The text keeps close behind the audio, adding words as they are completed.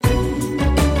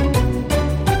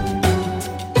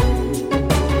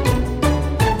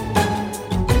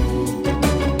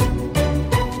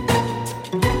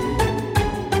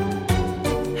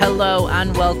Hello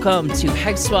and welcome to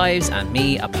Housewives and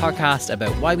Me, a podcast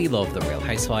about why we love the Real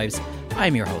Housewives.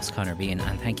 I'm your host, Connor Bean,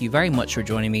 and thank you very much for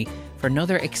joining me for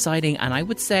another exciting and I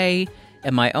would say,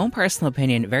 in my own personal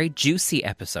opinion, very juicy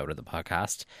episode of the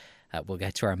podcast. We'll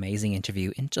get to our amazing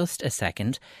interview in just a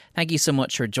second. Thank you so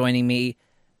much for joining me.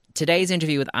 Today's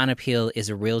interview with Anna Peel is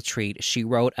a real treat. She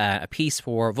wrote a piece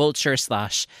for Vulture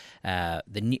slash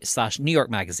New York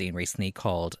Magazine recently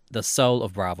called The Soul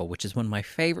of Bravo, which is one of my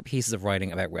favourite pieces of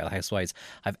writing about Real Housewives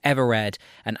I've ever read.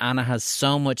 And Anna has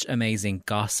so much amazing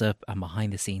gossip and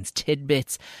behind the scenes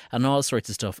tidbits and all sorts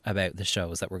of stuff about the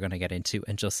shows that we're going to get into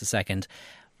in just a second.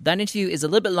 That interview is a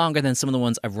little bit longer than some of the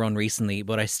ones I've run recently,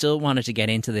 but I still wanted to get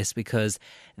into this because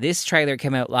this trailer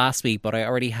came out last week, but I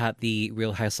already had the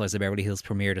Real Housewives of Beverly Hills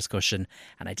premiere discussion,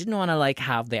 and I didn't want to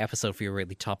have the episode feel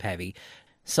really top heavy.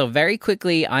 So very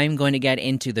quickly, I'm going to get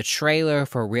into the trailer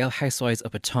for Real Housewives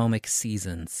of Potomac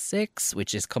Season 6,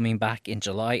 which is coming back in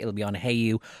July. It'll be on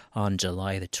Hayu on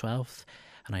July the 12th,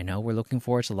 and I know we're looking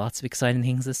forward to lots of exciting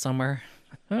things this summer.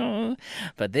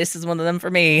 But this is one of them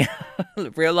for me.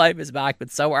 Real life is back,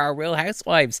 but so are Real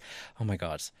Housewives. Oh my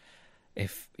god,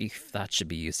 if that should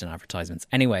be used in advertisements.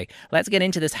 Anyway, let's get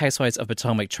into this Housewives of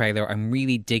Potomac trailer. I'm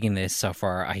really digging this so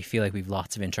far. I feel like we've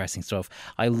lots of interesting stuff.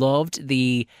 I loved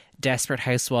the Desperate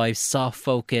Housewives soft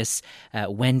focus,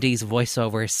 Wendy's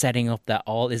voiceover setting up that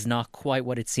all is not quite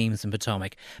what it seems in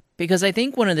Potomac. Because I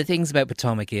think one of the things about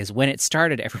Potomac is when it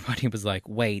started, everybody was like,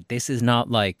 wait, this is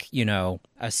not like,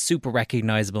 a super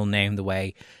recognizable name the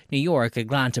way New York,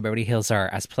 Atlanta, Beverly Hills are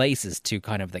as places to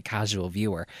kind of the casual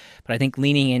viewer. But I think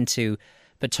leaning into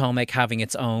Potomac having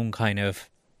its own kind of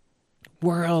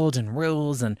world and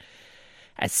rules and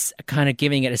as kind of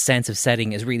giving it a sense of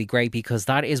setting is really great, because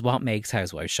that is what makes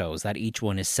Housewives shows, that each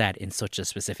one is set in such a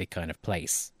specific kind of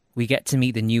place. We get to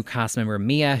meet the new cast member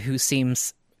Mia, who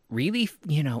seems really,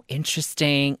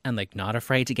 interesting and not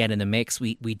afraid to get in the mix.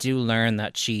 We do learn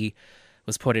that she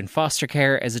was put in foster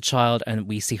care as a child, and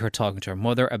we see her talking to her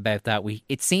mother about that.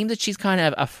 It seems that she's kind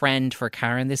of a friend for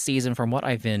Karen this season. From what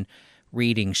I've been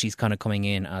reading, she's kind of coming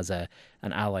in as an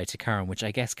ally to Karen, which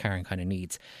I guess Karen kind of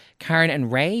needs. Karen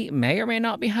and Ray may or may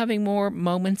not be having more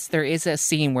moments. There is a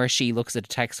scene where she looks at a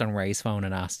text on Ray's phone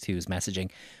and asks who's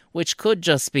messaging, which could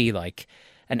just be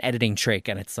an editing trick,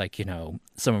 and it's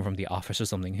someone from The Office or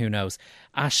something, who knows.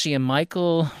 Ashley and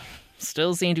Michael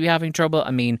still seem to be having trouble.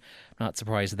 I mean, not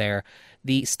surprised there.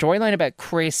 The storyline about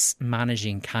Chris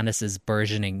managing Candace's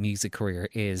burgeoning music career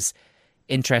is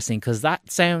interesting, because that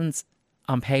sounds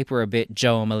on paper a bit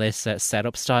Joe and Melissa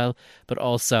setup style, but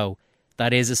also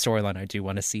that is a storyline I do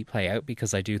want to see play out,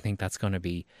 because I do think that's going to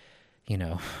be,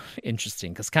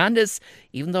 interesting. Because Candace,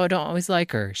 even though I don't always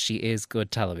like her, she is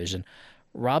good television.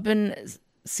 Robin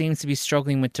seems to be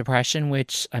struggling with depression,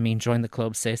 which, join the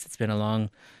club, sis. It's been a long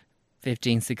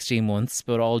 15, 16 months,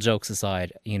 but all jokes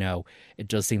aside, it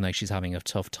does seem like she's having a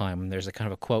tough time. And there's a kind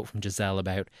of a quote from Giselle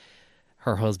about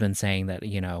her husband saying that,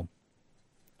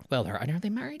 are they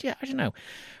married yet? I don't know.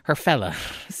 Her fella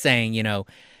saying,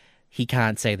 he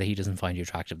can't say that he doesn't find you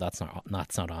attractive. That's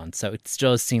not on. So it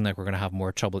does seem like we're going to have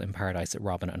more trouble in paradise at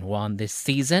Robin and Juan this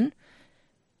season.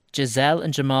 Giselle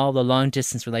and Jamal, the long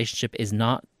distance relationship is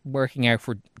not working out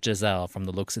for Giselle from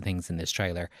the looks of things in this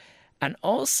trailer. And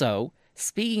also,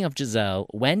 speaking of Giselle,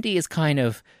 Wendy is kind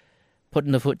of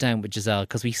putting the foot down with Giselle,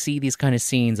 because we see these kind of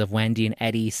scenes of Wendy and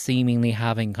Eddie seemingly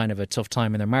having kind of a tough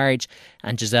time in their marriage,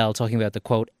 and Giselle talking about the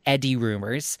quote Eddie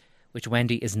rumors, which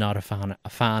Wendy is not a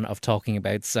fan of talking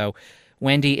about. So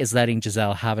Wendy is letting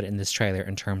Giselle have it in this trailer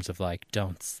in terms of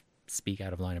don't speak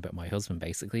out of line about my husband,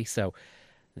 basically. So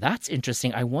that's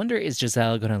interesting. I wonder, is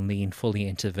Giselle going to lean fully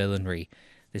into villainry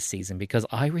this season? Because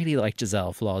I really like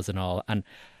Giselle, flaws and all. And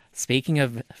speaking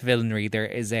of villainry, there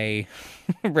is a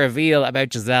reveal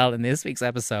about Giselle in this week's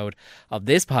episode of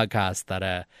this podcast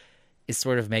that is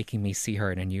sort of making me see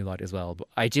her in a new light as well. But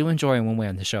I do enjoy her one way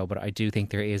on the show, but I do think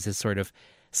there is this sort of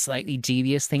slightly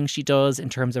devious thing she does in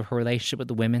terms of her relationship with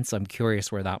the women, so I'm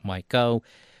curious where that might go.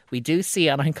 We do see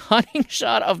an iconic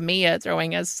shot of Mia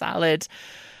throwing a salad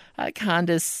at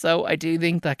Candace, so I do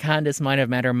think that Candace might have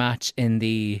met her match in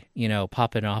the,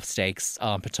 popping off stakes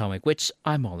on Potomac, which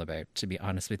I'm all about, to be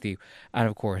honest with you. And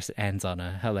of course, it ends on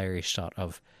a hilarious shot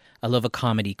of, I love a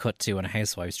comedy cut to in a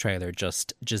Housewives trailer,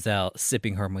 just Giselle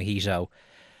sipping her mojito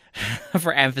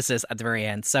for emphasis at the very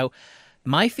end. So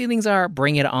my feelings are,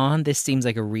 bring it on. This seems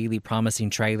like a really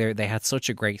promising trailer. They had such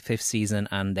a great fifth season,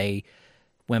 and they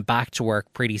went back to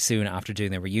work pretty soon after doing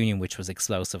their reunion, which was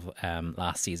explosive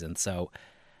last season. So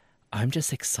I'm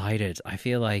just excited. I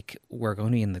feel like we're going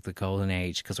to be in the golden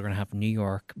age, because we're going to have New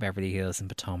York, Beverly Hills and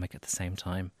Potomac at the same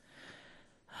time.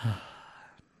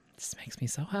 This makes me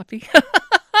so happy.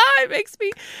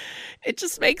 It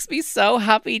just makes me so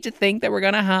happy to think that we're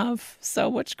going to have so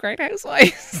much great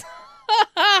housewives.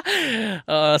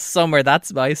 Summer,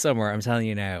 that's my summer. I'm telling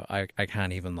you now, I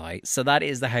can't even lie. So that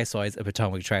is the Housewives of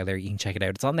Potomac trailer. You can check it out.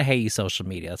 It's on the Hey social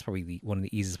media. That's probably one of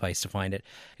the easiest places to find it.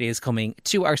 It is coming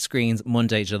to our screens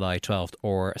Monday, July 12th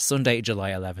or Sunday,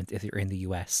 July 11th if you're in the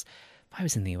US. If I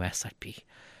was in the US, I'd be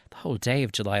the whole day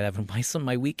of July 11th.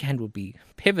 My weekend would be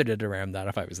pivoted around that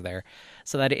if I was there.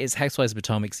 So that is Housewives of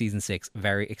Potomac season 6.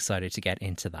 Very excited to get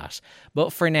into that.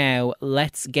 But for now,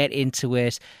 let's get into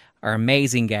it. Our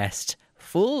amazing guest,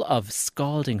 full of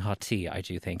scalding hot tea, I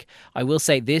do think. I will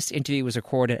say this interview was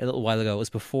recorded a little while ago. It was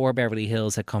before Beverly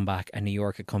Hills had come back and New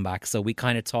York had come back. So we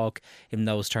kind of talk in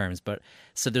those terms. But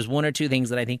so there's one or two things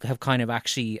that I think have kind of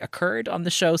actually occurred on the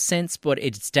show since, but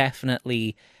it's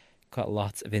definitely got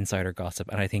lots of insider gossip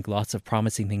and I think lots of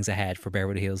promising things ahead for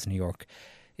Beverly Hills, New York,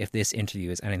 if this interview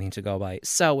is anything to go by.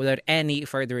 So without any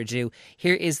further ado,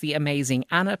 here is the amazing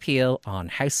Anna Peel on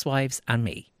Housewives and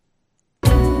Me.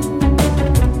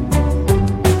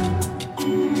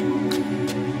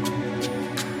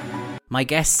 My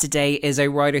guest today is a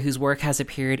writer whose work has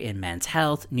appeared in Men's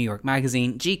Health, New York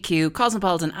Magazine, GQ,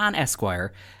 Cosmopolitan and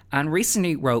Esquire, and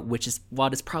recently wrote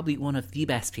what is probably one of the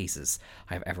best pieces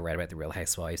I've ever read about The Real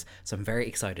Housewives. So I'm very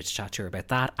excited to chat to her about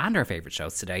that and our favourite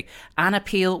shows today. Anna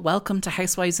Peel, welcome to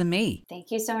Housewives and Me.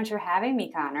 Thank you so much for having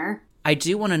me, Connor. I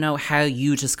do want to know how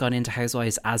you just got into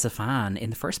Housewives as a fan in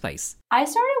the first place. I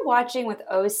started watching with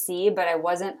OC, but I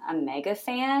wasn't a mega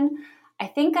fan. I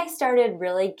think I started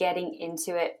really getting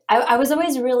into it. I was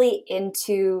always really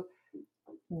into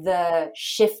the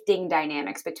shifting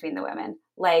dynamics between the women,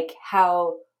 like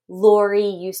how Lori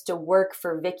used to work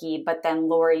for Vicky, but then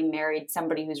Lori married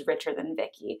somebody who's richer than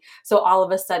Vicky. So all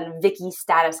of a sudden, Vicky's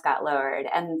status got lowered.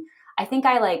 And I think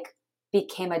I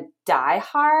became a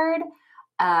diehard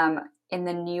in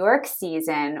the New York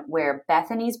season where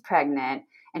Bethany's pregnant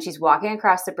and she's walking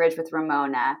across the bridge with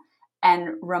Ramona. And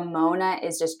Ramona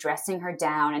is just dressing her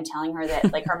down and telling her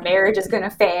that her marriage is going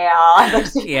to fail.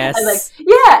 Yes.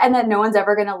 And that no one's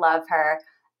ever going to love her.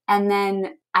 And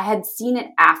then I had seen it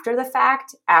after the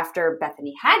fact, after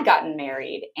Bethany had gotten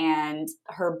married and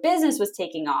her business was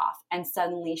taking off. And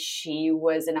suddenly she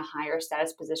was in a higher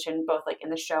status position, both in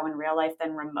the show and real life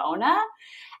than Ramona.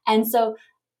 And so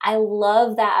I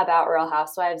love that about Real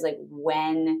Housewives,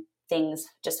 when things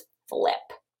just flip.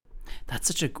 That's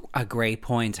such a great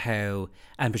point, how,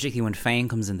 and particularly when fame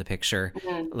comes in the picture,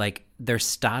 their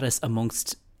status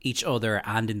amongst each other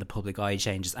and in the public eye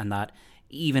changes, and that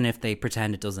even if they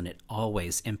pretend it doesn't, it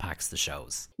always impacts the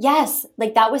shows. Yes,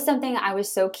 that was something I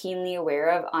was so keenly aware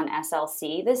of on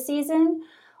SLC this season,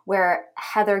 where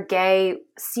Heather Gay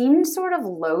seemed sort of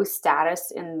low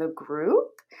status in the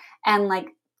group and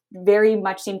very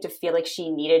much seemed to feel like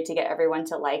she needed to get everyone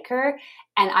to like her.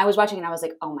 And I was watching and I was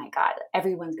like, oh my God,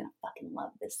 everyone's going to fucking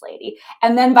love this lady.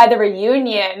 And then by the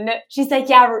reunion, she's like,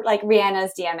 yeah,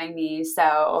 Rihanna's DMing me.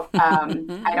 So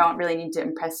I don't really need to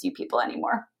impress you people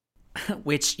anymore.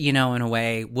 Which, in a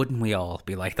way, wouldn't we all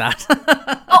be like that?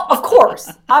 Oh, of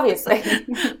course, obviously.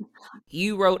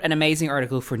 You wrote an amazing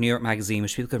article for New York Magazine,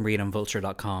 which people can read on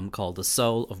vulture.com, called The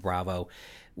Soul of Bravo,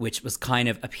 which was kind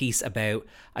of a piece about,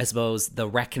 I suppose, the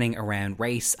reckoning around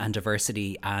race and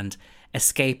diversity and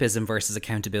escapism versus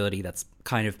accountability that's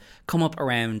kind of come up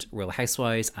around Real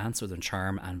Housewives and Southern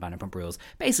Charm and Vanderpump Rules,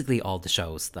 basically all the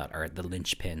shows that are the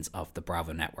linchpins of the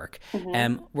Bravo network.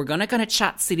 Mm-hmm. We're going to kind of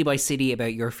chat city by city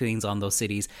about your feelings on those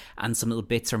cities and some little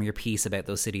bits from your piece about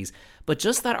those cities. But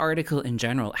just that article in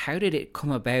general, how did it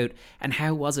come about and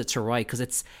how was it to write? Because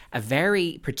it's a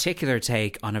very particular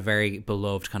take on a very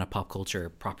beloved kind of pop culture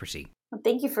property. Well,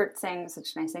 thank you for saying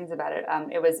such nice things about it.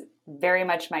 It was very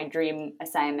much my dream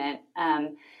assignment.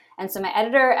 And so my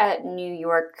editor at New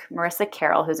York, Marissa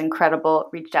Carroll, who's incredible,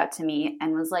 reached out to me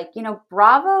and was like,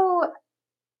 Bravo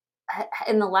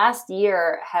in the last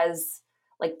year has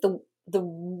the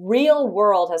real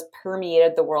world has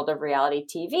permeated the world of reality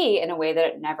TV in a way that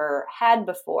it never had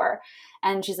before.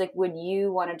 And she's like, would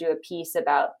you want to do a piece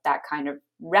about that kind of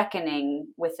reckoning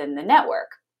within the network?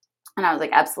 And I was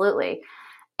like, absolutely.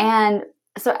 And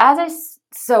so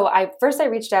I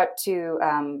reached out to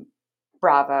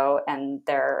Bravo and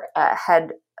their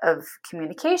head of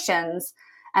communications,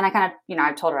 and I kind of,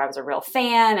 I told her I was a real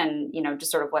fan and,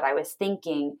 just sort of what I was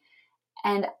thinking.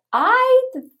 And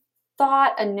I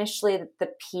thought initially that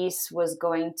the piece was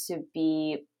going to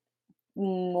be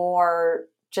more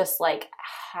just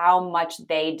how much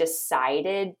they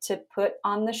decided to put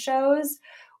on the shows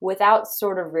without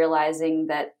sort of realizing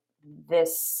that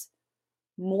this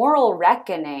moral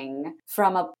reckoning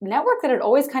from a network that had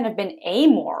always kind of been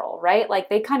amoral, right? Like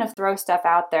they kind of throw stuff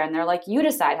out there and they're like, you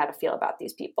decide how to feel about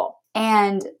these people.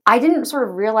 And I didn't sort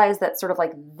of realize that sort of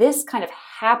like this kind of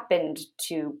happened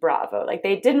to Bravo. Like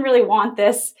they didn't really want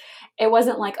this. It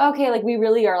wasn't like, okay, like we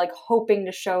really are like hoping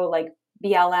to show like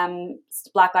BLM,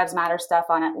 Black Lives Matter stuff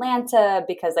on Atlanta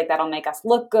because like that'll make us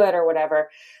look good or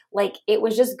whatever. Like it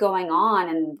was just going on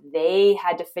and they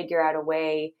had to figure out a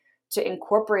way to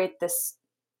incorporate this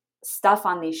stuff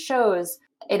on these shows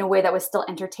in a way that was still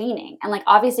entertaining. And like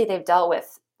obviously they've dealt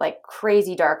with like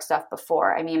crazy dark stuff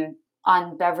before. I mean,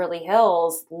 on Beverly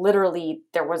Hills, literally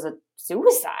there was a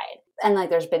suicide. And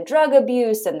like there's been drug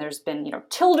abuse and there's been, you know,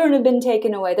 children have been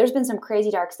taken away. There's been some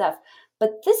crazy dark stuff.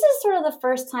 But this is sort of the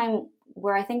first time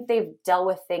where I think they've dealt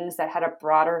with things that had a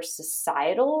broader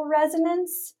societal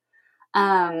resonance.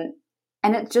 And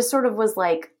it just sort of was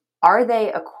like, are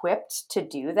they equipped to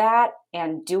do that?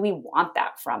 And do we want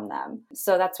that from them?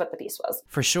 So that's what the piece was.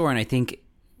 For sure. And I think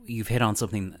you've hit on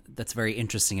something that's very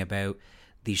interesting about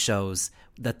these shows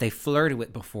that they flirted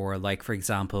with before. Like, for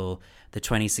example, the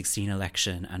 2016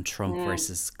 election and Trump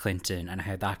versus Clinton and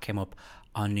how that came up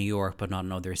on New York but not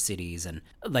in other cities, and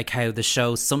like how the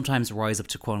shows sometimes rise up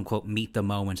to quote unquote meet the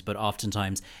moment, but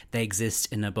oftentimes they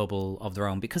exist in a bubble of their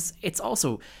own because it's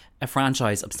also a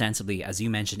franchise ostensibly, as you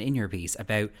mentioned in your piece,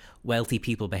 about wealthy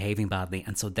people behaving badly,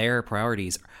 and so their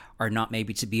priorities are not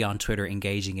maybe to be on Twitter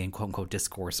engaging in quote unquote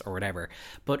discourse or whatever.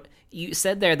 But you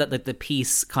said there that the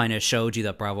piece kind of showed you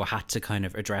that Bravo had to kind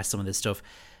of address some of this stuff.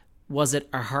 Was it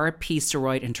a hard piece to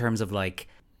write in terms of like,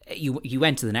 you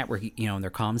went to the network, you know, and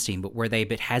their comms team, but were they a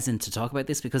bit hesitant to talk about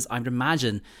this? Because I would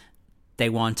imagine they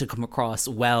want to come across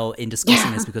well in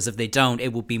discussing this, because if they don't,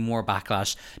 it will be more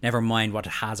backlash, never mind what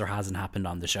has or hasn't happened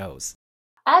on the shows.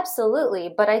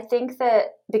 Absolutely. But I think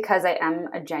that because I am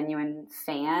a genuine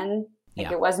fan,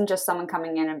 like it wasn't just someone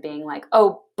coming in and being like,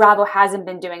 oh, Bravo hasn't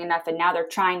been doing enough and now they're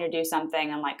trying to do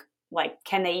something, and like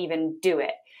can they even do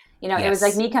it? You know, It was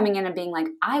like me coming in and being like,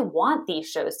 I want these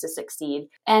shows to succeed,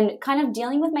 and kind of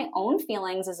dealing with my own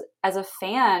feelings as a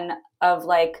fan of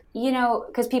like, you know,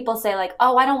 because people say like,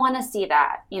 oh, I don't want to see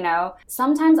that. You know,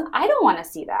 sometimes I don't want to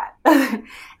see that.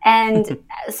 And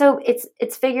so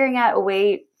it's figuring out a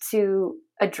way to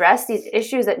address these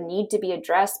issues that need to be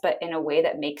addressed, but in a way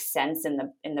that makes sense in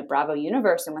the Bravo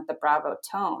universe and with the Bravo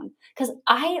tone. Because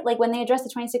I like when they addressed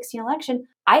the 2016 election,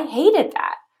 I hated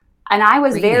that. And I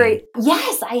was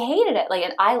yes, I hated it. Like,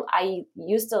 and I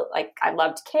used to, like, I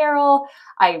loved Carol.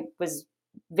 I was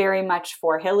very much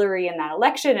for Hillary in that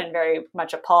election and very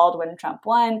much appalled when Trump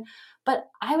won. But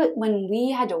when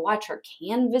we had to watch her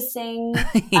canvassing,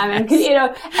 I mean, you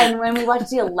know, and when we watched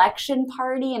the election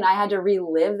party and I had to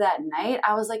relive that night,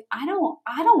 I was like, I don't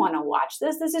want to watch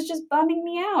this. This is just bumming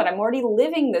me out. I'm already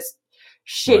living this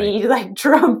shitty like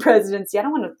Trump presidency. I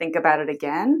don't want to think about it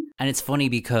again. And it's funny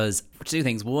because two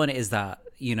things. One is that,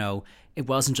 you know, it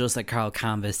wasn't just like Carol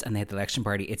canvassed and they had the election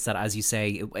party. It's that, as you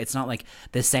say, it's not like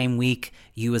the same week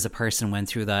you as a person went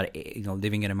through that, you know,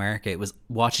 living in America. It was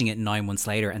watching it 9 months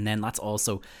later. And then that's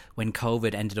also when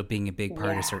COVID ended up being a big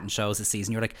part of certain shows this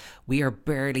season. You're like, we are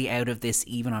barely out of this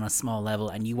even on a small level.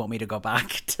 And you want me to go back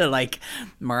to like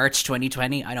March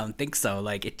 2020? I don't think so.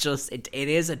 Like it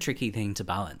is a tricky thing to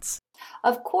balance.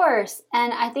 Of course.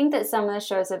 And I think that some of the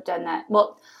shows have done that.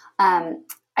 Well,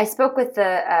 I spoke with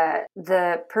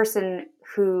the person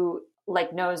who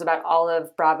like knows about all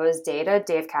of Bravo's data,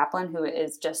 Dave Kaplan, who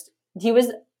is just,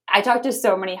 I talked to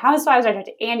so many housewives. I talked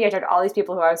to Andy. I talked to all these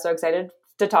people who I was so excited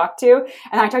to talk to.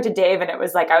 And I talked to Dave and it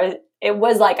was like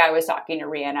I was talking to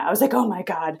Rihanna. I was like, oh my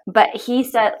God. But he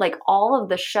said like all of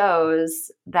the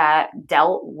shows that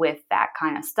dealt with that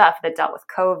kind of stuff, that dealt with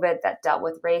COVID, that dealt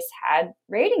with race, had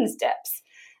ratings dips.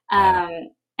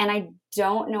 And I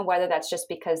don't know whether that's just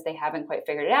because they haven't quite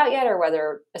figured it out yet, or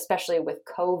whether, especially with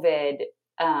COVID,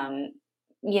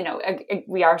 you know,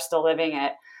 we are still living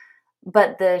it.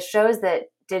 But the shows that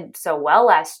did so well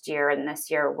last year and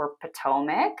this year were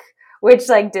Potomac, which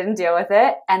like didn't deal with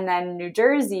it, and then New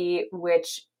Jersey,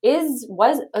 which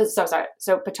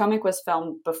so Potomac was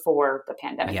filmed before the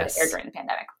pandemic, it aired during the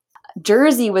pandemic.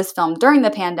 Jersey was filmed during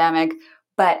the pandemic,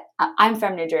 but I'm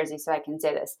from New Jersey, so I can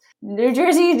say this. New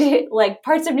Jersey, like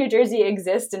parts of New Jersey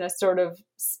exist in a sort of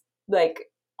like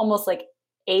almost like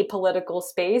apolitical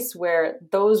space where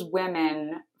those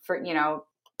women, for, you know,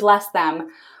 bless them,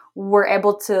 were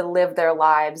able to live their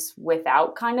lives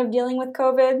without kind of dealing with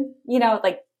COVID. You know,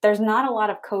 like there's not a lot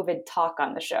of COVID talk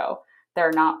on the show.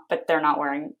 they're not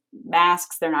wearing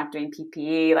masks. They're not doing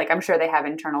PPE. Like, I'm sure they have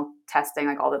internal testing.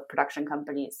 Like, all the production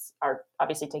companies are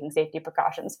obviously taking safety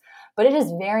precautions, but it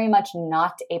is very much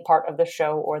not a part of the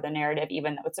show or the narrative,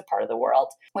 even though it's a part of the world,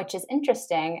 which is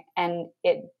interesting. And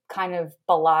it kind of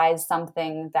belies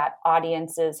something that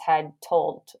audiences had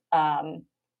told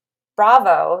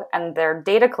Bravo and their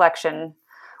data collection,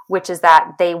 which is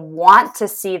that they want to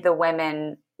see the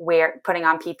women putting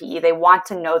on PPE. They want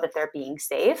to know that they're being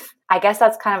safe. I guess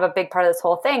that's kind of a big part of this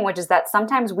whole thing, which is that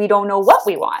sometimes we don't know what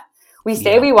we want. We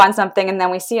say we want something and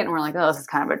then we see it and we're like, oh, this is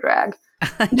kind of a drag.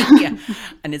 Yeah.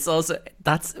 And it's also,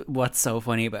 that's what's so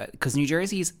funny about it, because New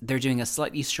Jersey's, they're doing a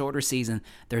slightly shorter season.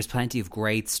 There's plenty of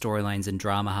great storylines and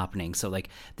drama happening. So like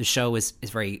the show is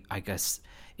very, I guess,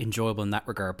 enjoyable in that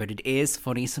regard, but it is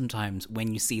funny sometimes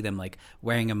when you see them like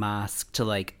wearing a mask to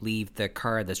like leave the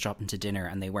car that's dropped into dinner,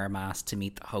 and they wear a mask to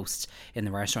meet the host in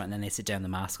the restaurant, and then they sit down, the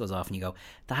mask goes off, and you go,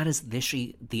 that is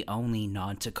literally the only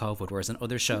nod to COVID. Whereas in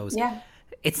other shows,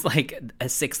 it's like a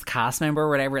sixth cast member or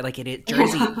whatever. Like, it is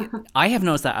Jersey. I have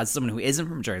noticed that as someone who isn't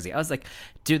from Jersey. I was like,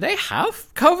 do they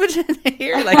have COVID in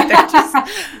here? Like, they're just,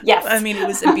 yes. I mean, it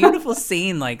was a beautiful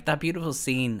scene, like that beautiful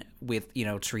scene with, you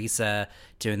know, Teresa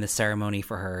doing the ceremony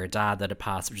for her dad that had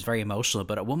passed, which was very emotional.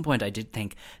 But at one point I did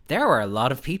think there were a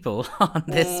lot of people on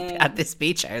this at this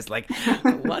beach. I was like,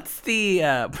 what's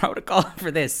the protocol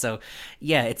for this? So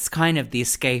yeah, it's kind of the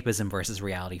escapism versus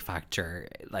reality factor.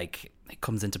 Like, it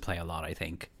comes into play a lot, I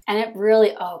think. And it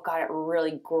really, oh God, it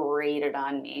really grated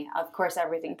on me. Of course,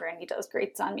 everything Brandy does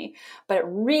grates on me. But it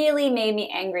really made me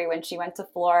angry when she went to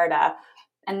Florida.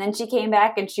 And then she came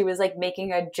back and she was like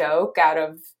making a joke out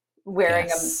of wearing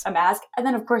a mask. And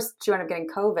then, of course, she ended up getting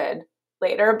COVID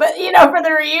later. But, you know, for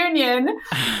the reunion.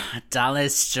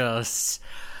 Dallas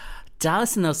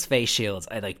and those face shields,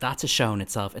 that's a show in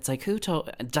itself. It's like, who told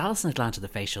Dallas and Atlanta the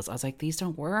face shields? I was like, these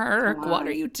don't work. Wow. What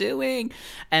are you doing?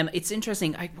 It's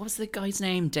interesting. What was the guy's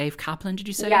name? Dave Kaplan, did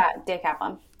you say? Yeah, Dave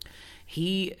Kaplan.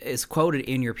 He is quoted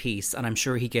in your piece, and I'm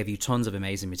sure he gave you tons of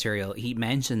amazing material. He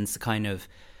mentioned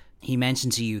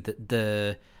to you that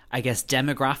the, I guess,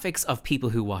 demographics of people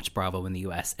who watch Bravo in the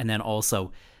US, and then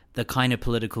also the kind of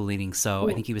political leaning. So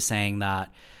I think he was saying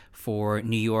that for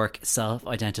New York,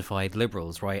 self-identified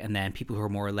liberals, right? And then people who are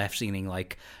more left-leaning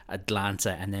like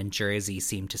Atlanta, and then Jersey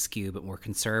seemed to skew a bit more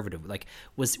conservative. Like,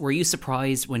 were you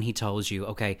surprised when he told you,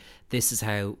 okay, this is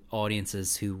how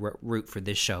audiences who root for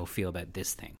this show feel about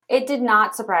this thing? It did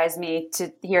not surprise me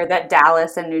to hear that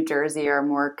Dallas and New Jersey are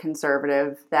more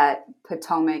conservative, that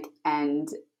Potomac and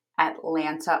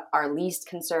Atlanta are least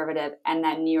conservative, and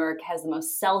that New York has the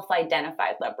most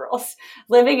self-identified liberals.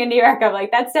 Living in New York, I'm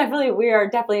like, we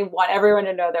definitely want everyone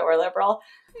to know that we're liberal.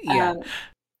 Yeah.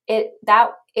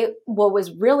 What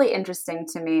was really interesting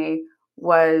to me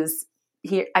was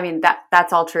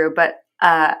that's all true, but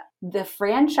the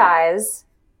franchise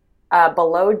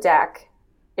Below Deck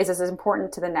is as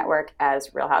important to the network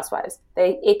as Real Housewives.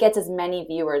 It gets as many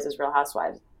viewers as Real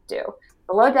Housewives do.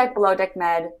 Below Deck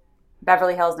Med,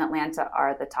 Beverly Hills, and Atlanta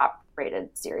are the top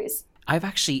rated series. I've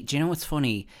actually, do you know what's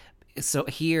funny? So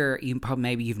here,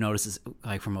 maybe you've noticed this,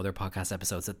 like from other podcast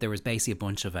episodes, that there was basically a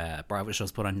bunch of Bravo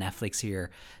shows put on Netflix here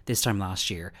this time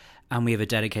last year. And we have a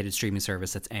dedicated streaming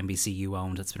service that's NBCU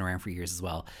owned, that's been around for years as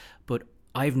well. But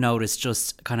I've noticed,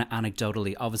 just kind of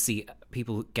anecdotally, obviously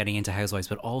people getting into Housewives,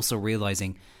 but also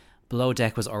realizing Below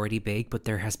Deck was already big, but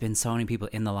there has been so many people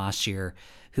in the last year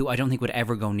who I don't think would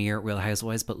ever go near Real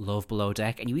Housewives but love Below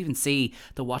Deck. And you even see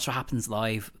the Watch What Happens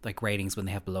Live like ratings when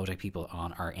they have Below Deck people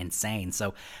on are insane.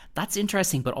 So that's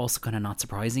interesting, but also kind of not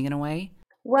surprising in a way.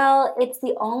 Well, it's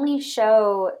the only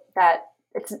show that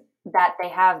they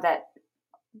have that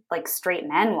like straight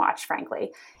men watch,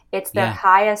 frankly. It's the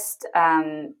highest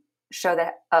show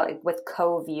that with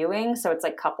co-viewing, so it's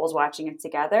like couples watching it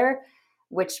together,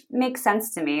 which makes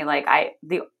sense to me. Like I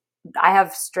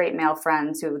have straight male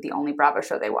friends who the only Bravo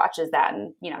show they watch is that,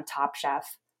 and Top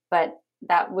Chef. But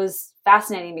that was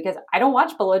fascinating because I don't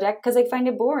watch Below Deck because I find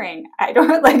it boring. I don't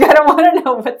want to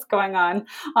know what's going on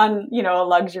a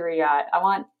luxury yacht. I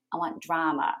want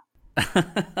drama.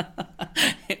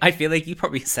 I feel like you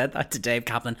probably said that to Dave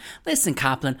Kaplan. Listen,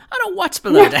 Kaplan, I don't watch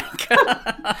Below Deck.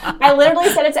 I literally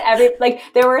said it to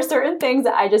there were certain things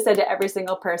that I just said to every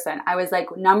single person. I was like,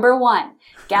 number one,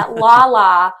 get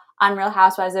Lala on Real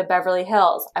Housewives of Beverly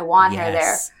Hills. I want her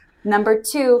there. Number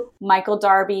two, Michael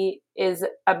Darby is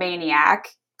a maniac.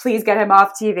 Please get him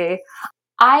off TV.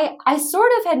 I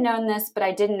sort of had known this, but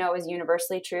I didn't know it was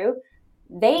universally true.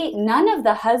 None of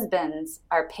the husbands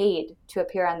are paid to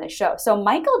appear on this show. So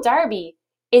Michael Darby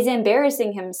is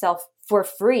embarrassing himself for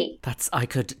free. I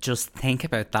could just think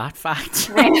about that fact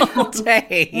Right. all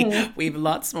day. We've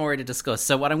lots more to discuss.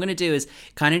 So what I'm going to do is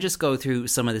kind of just go through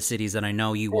some of the cities that I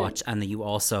know you watch and that you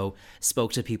also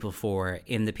spoke to people for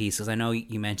in the piece. Because I know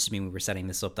you mentioned to me when we were setting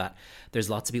this up that there's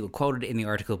lots of people quoted in the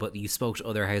article, but you spoke to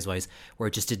other housewives where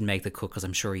it just didn't make the cut because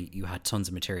I'm sure you had tons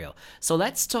of material. So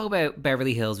let's talk about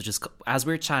Beverly Hills, which is, as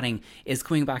we're chatting, is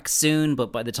coming back soon,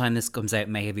 but by the time this comes out,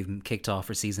 may have even kicked off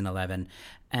for season 11.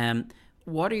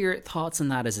 What are your thoughts on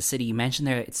that as a city? You mentioned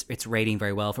there it's rating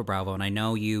very well for Bravo, and I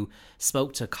know you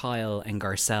spoke to Kyle and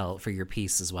Garcelle for your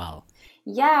piece as well.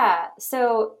 Yeah.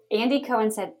 So Andy Cohen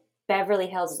said Beverly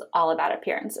Hills is all about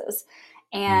appearances.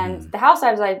 And the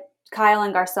Housewives, Kyle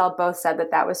and Garcelle both said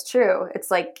that was true.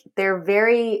 It's like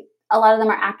a lot of them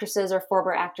are actresses or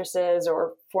former actresses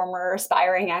or former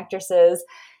aspiring actresses.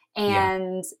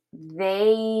 And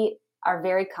they are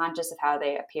very conscious of how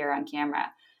they appear on camera.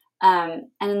 And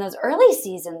in those early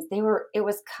seasons, it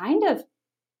was kind of,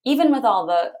 even with all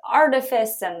the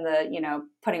artifice and the,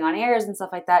 putting on airs and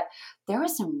stuff like that, there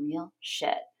was some real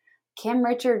shit. Kim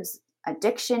Richards'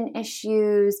 addiction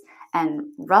issues and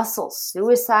Russell's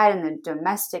suicide and the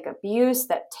domestic abuse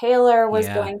that Taylor was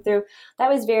going through, that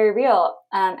was very real.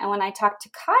 And when I talked to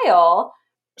Kyle,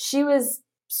 she was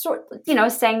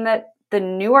saying that the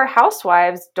newer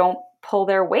housewives don't pull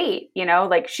their weight,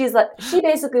 she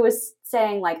basically was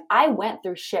saying, like, I went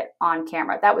through shit on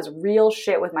camera. That was real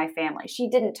shit with my family. She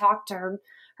didn't talk to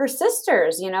her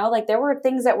sisters, there were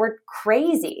things that were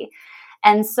crazy.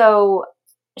 And so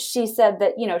she said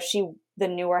that, the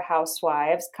newer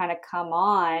housewives kind of come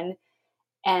on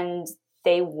and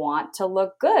they want to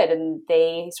look good, and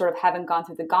they sort of haven't gone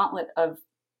through the gauntlet of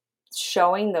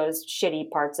showing those shitty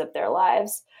parts of their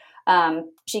lives.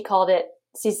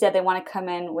 She said they want to come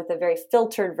in with a very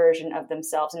filtered version of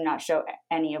themselves and not show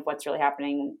any of what's really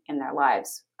happening in their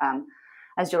lives.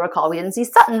 As you'll recall, we didn't see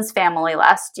Sutton's family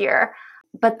last year.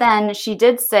 But then she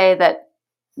did say that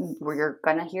you're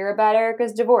going to hear about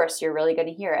Erika's divorce. You're really going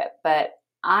to hear it. But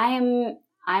I'm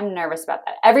nervous about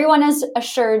that. Everyone has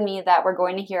assured me that we're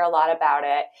going to hear a lot about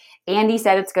it. Andy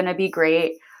said it's going to be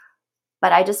great.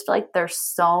 But I just feel like there's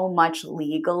so much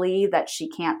legally that she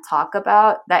can't talk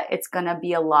about that it's going to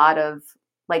be a lot of,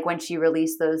 like, when she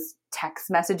released those text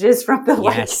messages from the,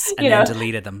 then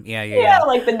deleted them. Yeah.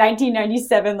 Like the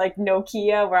 1997,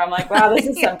 Nokia, where I'm like, wow, this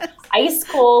is some ice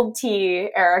cold tea,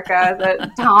 Erika,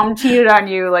 that Tom cheated on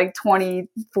you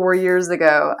 24 years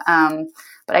ago.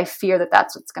 But I fear that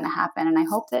that's what's going to happen. And I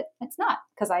hope that it's not,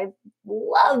 because I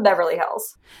love Beverly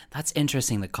Hills. That's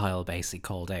interesting that Kyle basically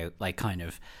called out, kind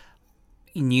of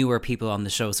newer people on the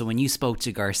show. So when you spoke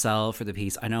to Garcelle for the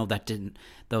piece, I know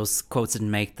those quotes didn't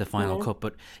make the final cut,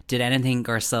 but did anything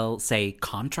Garcelle say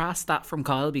contrast that from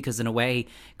Kyle? Because in a way,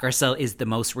 Garcelle is the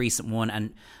most recent one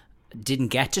and didn't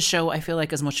get to show, I feel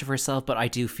like, as much of herself, but I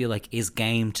do feel like is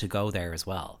game to go there as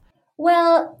well.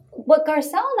 Well, what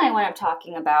Garcelle and I wound up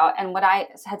talking about, and what I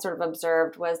had sort of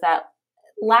observed, was that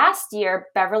last year,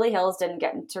 Beverly Hills didn't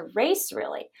get into race,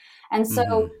 really. And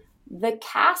so the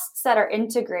casts that are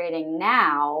integrating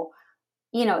now,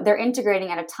 they're integrating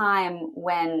at a time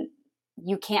when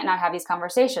you can't not have these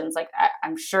conversations.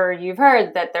 I'm sure you've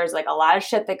heard that there's a lot of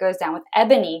shit that goes down with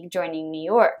Ebony joining New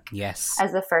York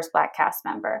as the first Black cast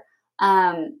member.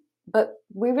 But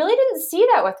we really didn't see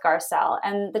that with Garcelle.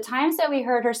 And the times that we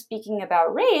heard her speaking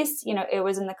about race, it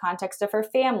was in the context of her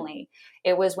family.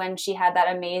 It was when she had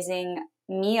that amazing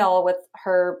meal with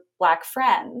her Black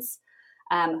friends,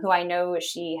 who I know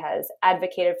she has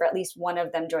advocated for at least one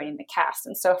of them joining the cast,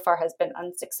 and so far has been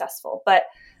unsuccessful. But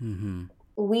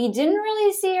we didn't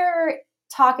really see her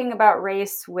talking about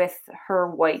race with her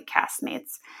white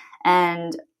castmates.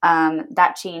 And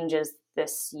that changes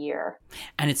this year.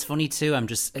 And it's funny too, I'm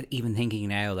just even thinking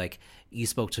now, you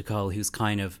spoke to Cole, who's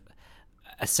kind of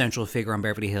a central figure on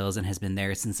Beverly Hills and has been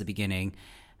there since the beginning.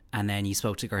 And then you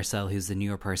spoke to Garcelle, who's the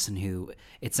newer person who,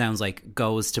 it sounds like,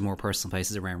 goes to more personal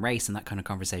places around race and that kind of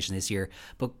conversation this year.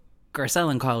 But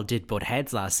Garcelle and Kyle did butt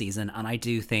heads last season, and I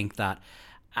do think that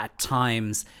at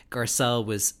times Garcelle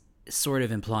was sort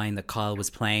of implying that Kyle was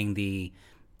playing the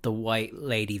white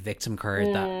lady victim card,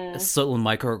 that subtle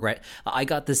microaggression. I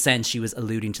got the sense she was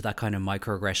alluding to that kind of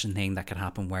microaggression thing that can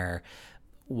happen where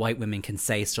white women can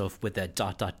say stuff with a ...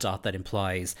 that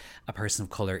implies a person of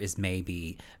color is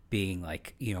maybe being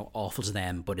awful to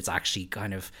them, but it's actually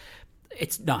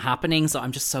it's not happening. So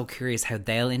I'm just so curious how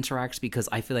they'll interact, because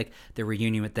I feel like the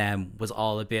reunion with them was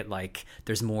all a bit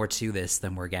there's more to this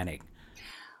than we're getting.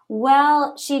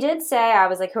 Well, she did say, I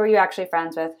was like, who are you actually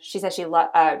friends with? She said she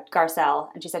Garcelle,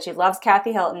 and she said she loves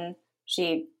Kathy Hilton.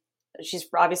 She's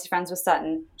obviously friends with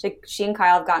Sutton. She and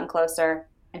Kyle have gotten closer.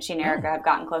 and she and Erica have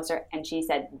gotten closer, and she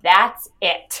said, "That's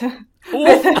it."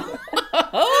 With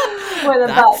a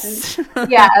button.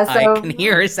 Yeah, so I can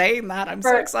hear her saying that. I'm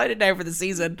so excited now for the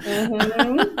season.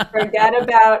 Forget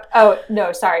about. Oh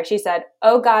no, sorry. She said,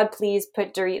 "Oh God, please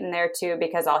put Dorit in there too,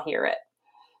 because I'll hear it."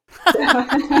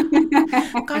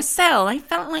 Garcelle, I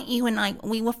felt like you and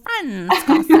we were friends,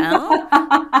 Garcelle.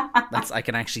 I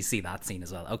can actually see that scene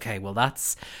as well. Okay, well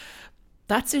that's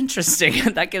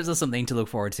interesting. That gives us something to look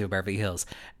forward to, Beverly Hills.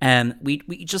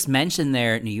 We just mentioned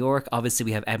there New York. Obviously,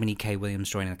 we have Ebony K. Williams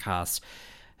joining the cast,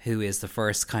 who is the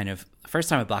first time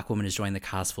a black woman is joining the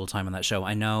cast full time on that show.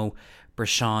 I know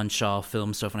Brashawn Shaw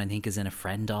filmed stuff and I think is in a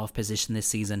friend of position this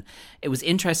season. It was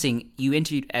interesting. You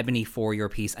interviewed Ebony for your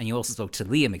piece, and you also spoke to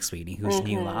Leah McSweeney, who's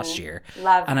new last year.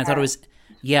 Love and her.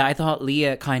 I thought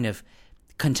Leah kind of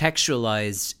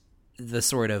contextualized the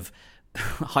sort of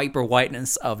hyper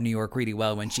whiteness of New York really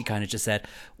well when she kind of just said,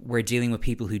 we're dealing with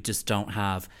people who just don't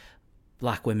have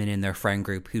black women in their friend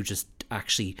group, who just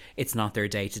actually, it's not their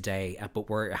day to day, but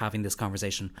we're having this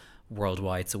conversation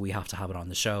worldwide, so we have to have it on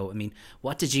the show. I mean,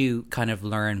 what did you kind of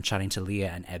learn chatting to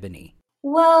Leah and Ebony?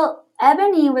 Well,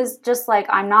 Ebony was just like,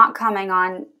 I'm not coming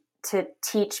on to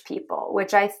teach people,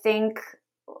 which I think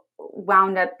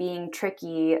wound up being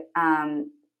tricky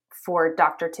for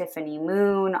Dr. Tiffany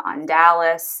Moon on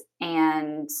Dallas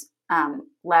and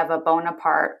Leva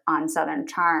Bonaparte on Southern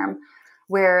Charm,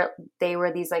 where they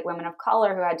were these like women of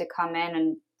color who had to come in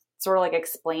and sort of like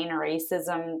explain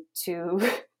racism to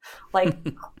like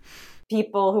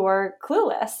people who are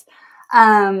clueless.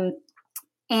 And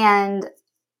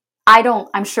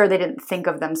I'm sure they didn't think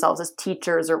of themselves as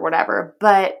teachers or whatever,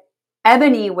 but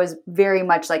Ebony was very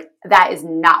much like, that is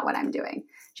not what I'm doing.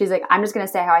 She's like, I'm just going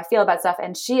to say how I feel about stuff.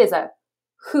 And she is a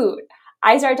hoot.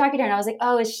 I started talking to her and I was like,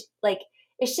 oh, is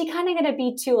she kind of going to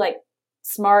be too like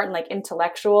smart and like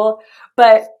intellectual?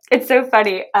 But it's so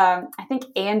funny. I think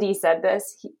Andy said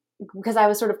this because I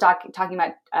was sort of talking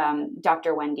about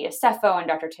Dr. Wendy Asefo and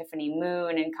Dr. Tiffany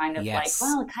Moon and kind of like,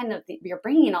 well, kind of you're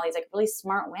bringing in all these like really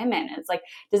smart women. And it's like,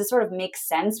 does it sort of make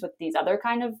sense with these other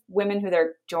kind of women who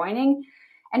they're joining?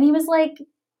 And he was like,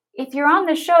 if you're on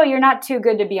the show, you're not too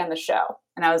good to be on the show.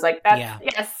 And I was like,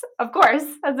 yes, of course.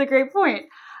 That's a great point.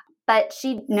 But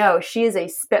she is a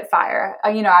spitfire.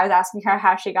 I was asking her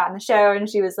how she got on the show, and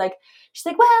she's like,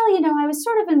 well, I was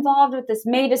sort of involved with this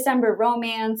May-December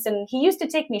romance, and he used to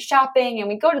take me shopping, and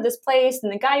we'd go to this place,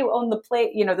 and the guy who owned the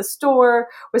place, the store,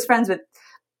 was friends with,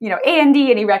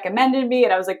 Andy, and he recommended me,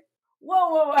 and I was like,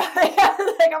 whoa.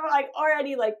 I'm like,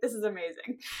 already, like, this is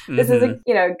amazing. Mm-hmm. This is,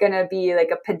 going to be like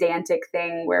a pedantic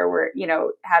thing where we're,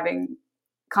 having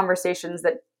conversations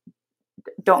that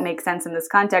don't make sense in this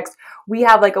context. We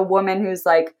have like a woman who's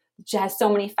like, she has so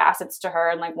many facets to her.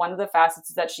 And like one of the facets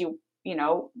is that she,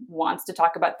 wants to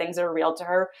talk about things that are real to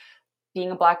her.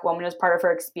 Being a Black woman is part of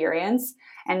her experience.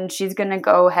 And she's going to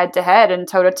go head to head and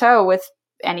toe to toe with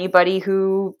anybody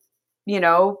who,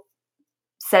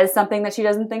 says something that she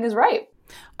doesn't think is right.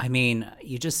 I mean,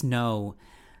 you just know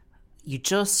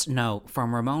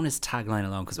from Ramona's tagline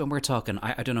alone, because when we're talking,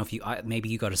 I don't know if maybe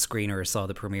you got a screener or saw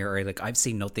the premiere, or like I've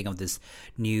seen nothing of this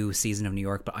new season of New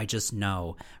York, but I just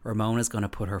know Ramona's going to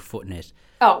put her foot in it.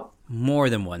 Oh, more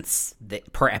than once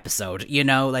per episode,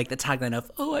 like the tagline of,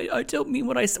 I don't mean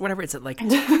what I say, whatever. It's like,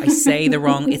 I say the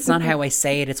wrong, it's not how I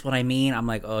say it, it's what I mean. I'm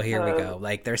like, oh, here we go.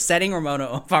 Like they're setting Ramona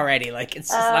up already. Like it's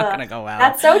just not going to go well.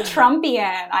 That's so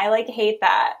Trumpian. I like hate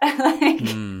that.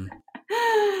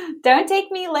 Don't take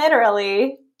me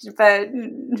literally, but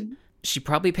she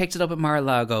probably picked it up at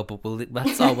Mar-a-Lago, but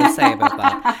that's all we'll say about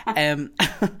that.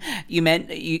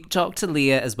 You talked to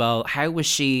Leah as well. How was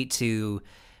she to,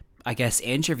 I guess,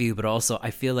 interview, but also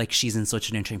I feel like she's in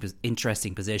such an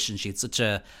interesting position. She had such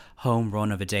a home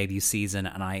run of a debut season,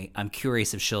 and I'm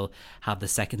curious if she'll have the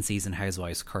second season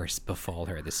Housewives curse befall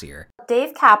her this year.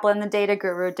 Dave Kaplan, the data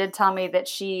guru, did tell me that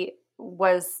she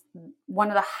was one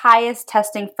of the highest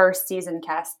testing first season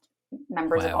cast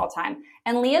members of all time.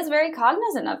 And Leah's very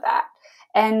cognizant of that.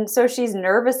 And so she's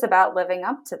nervous about living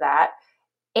up to that.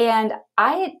 And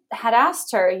I had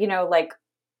asked her,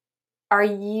 are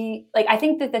you, like, I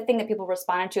think that the thing that people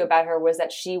responded to about her was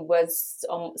that she was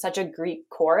such a Greek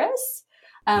chorus.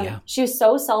 She was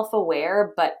so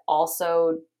self-aware, but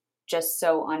also just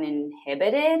so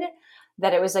uninhibited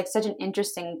that it was like such an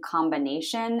interesting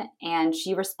combination. And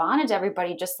she responded to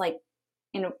everybody just like,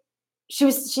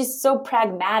 she's so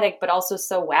pragmatic, but also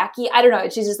so wacky. I don't know.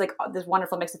 She's just like this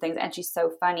wonderful mix of things. And she's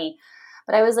so funny.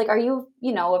 But I was like, are you,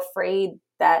 afraid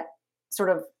that sort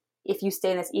of, if you stay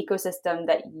in this ecosystem,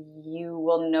 that you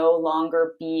will no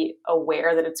longer be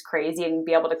aware that it's crazy and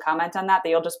be able to comment on that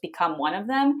you'll just become one of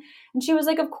them? And she was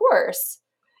like, of course.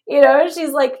 You know,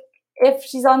 she's like, if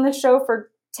she's on the show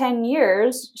for 10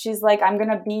 years, she's like, I'm going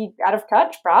to be out of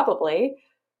touch probably.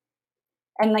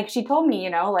 And like, she told me, you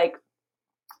know, like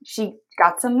she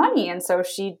got some money. And so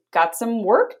she got some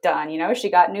work done, you know,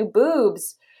 she got new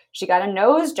boobs. She got a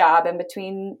nose job in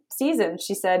between seasons.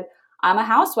 She said, I'm a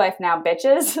housewife now,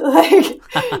 bitches.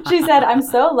 Like she said, I'm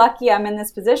so lucky I'm in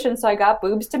this position. So I got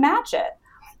boobs to match it.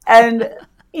 And,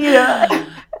 you know.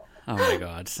 Oh my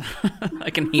God. I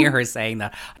can hear her saying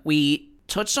that. We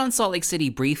touched on Salt Lake City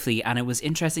briefly, and it was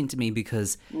interesting to me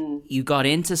because you got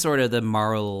into sort of the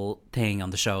moral thing on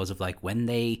the shows of like when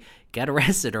they get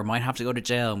arrested or might have to go to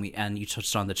jail, and you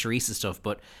touched on the Teresa stuff,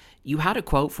 but you had a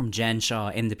quote from Jen Shaw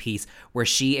in the piece where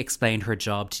she explained her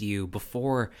job to you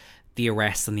before the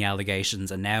arrests and the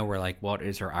allegations, and now we're like, what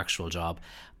is her actual job?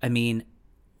 I mean,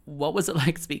 what was it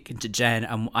like speaking to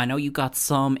Jen? I know you got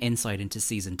some insight into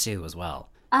season 2 as well.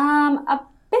 A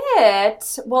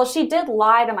bit. Well, she did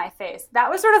lie to my face. That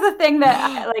was sort of the thing that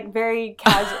I, like very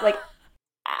casual, like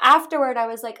afterward I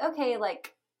was like, okay,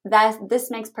 like this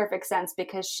makes perfect sense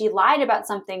because she lied about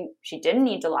something she didn't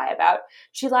need to lie about.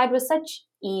 She lied with such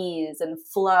ease and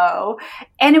flow,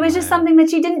 and it was just something that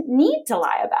she didn't need to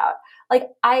lie about. Like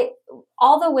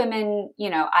all the women, you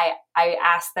know, I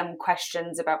asked them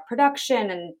questions about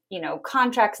production and, you know,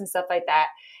 contracts and stuff like that.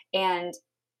 And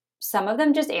some of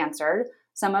them just answered.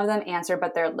 Some of them answered,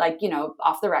 but they're like, you know,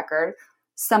 off the record.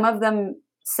 Some of them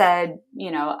said, you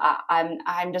know,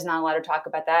 I'm just not allowed to talk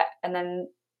about that. And then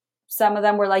some of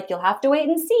them were like, you'll have to wait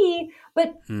and see.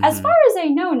 But as far as I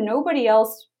know, nobody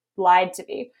else lied to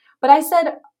me. But I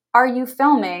said, are you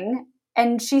filming?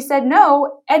 And she said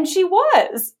no. And she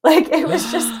was. Like, it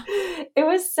was just, it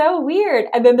was so weird.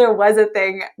 And then there was a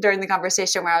thing during the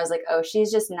conversation where I was like, oh, she's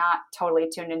just not totally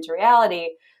tuned into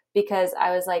reality, because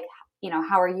I was like, you know,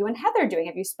 how are you and Heather doing?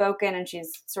 Have you spoken? And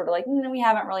she's sort of like, no, we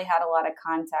haven't really had a lot of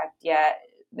contact yet.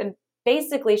 And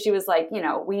basically she was like, you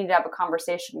know, we need to have a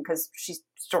conversation because she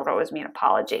sort of owes me an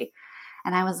apology.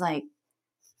 And I was like,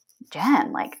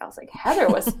 Jen, like, I was like, Heather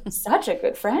was such a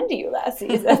good friend to you last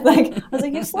season. Like, I was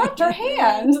like, you slapped her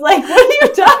hand. Like, what are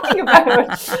you talking about?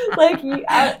 Like,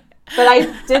 but I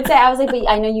did say, I was like, but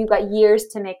I know you got years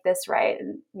to make this right.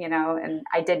 And, you know, and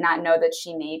I did not know that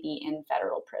she may be in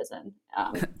federal prison.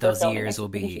 Those years will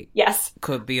be, yes,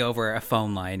 could be over a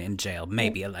phone line in jail,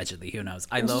 maybe allegedly, who knows.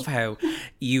 I love how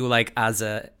you, like, as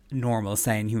a normal,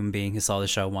 sane human being who saw the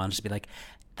show, wanted to be like,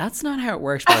 that's not how it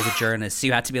works. But as a journalist,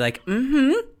 you had to be like,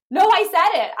 No, I said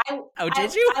it.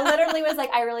 Did you? I literally was like,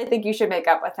 I really think you should make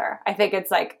up with her. I think it's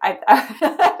like, I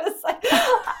was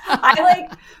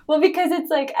like, well, because it's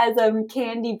like, as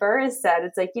Candy Burris said,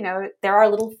 it's like, you know, there are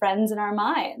little friends in our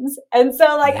minds. And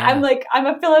so like, yeah.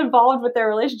 I feel involved with their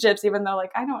relationships, even though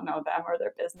like, I don't know them or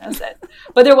their business.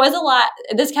 But there was a lot,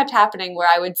 this kept happening where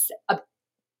I would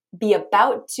be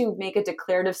about to make a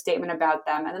declarative statement about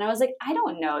them. And then I was like, I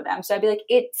don't know them. So I'd be like,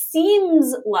 it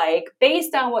seems like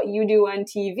based on what you do on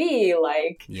TV,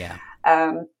 like, yeah.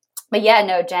 But yeah,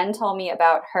 no, Jen told me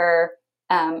about her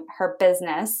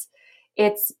business.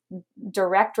 It's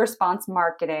direct response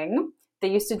marketing. They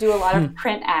used to do a lot of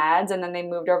print ads and then they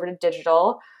moved over to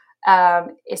digital. So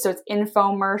it's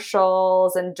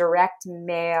infomercials and direct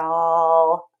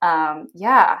mail.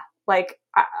 Yeah. Like,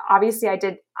 obviously I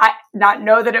did not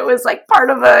know that it was like part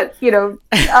of a, you know,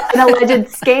 an alleged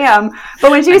scam.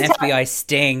 But when she was FBI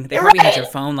sting, they probably had your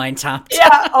phone line tapped.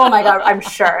 Yeah. Oh my God. I'm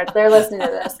sure they're listening to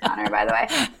this, Connor, by the way.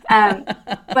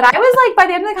 But I was like, by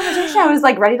the end of the conversation, I was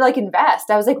like ready to like invest.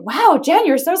 I was like, wow, Jen,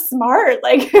 you're so smart.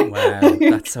 Like, wow,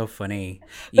 that's so funny.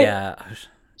 Yeah.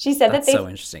 She said that's so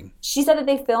interesting. She said that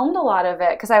they filmed a lot of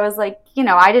it because I was like, you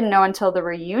know, I didn't know until the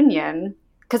reunion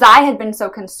because I had been so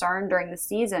concerned during the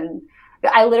season.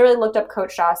 I literally looked up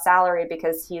Coach Shaw's salary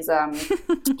because he's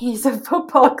a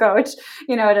football coach,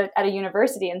 you know, at a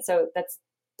university, and so that's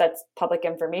public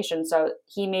information. So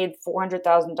he made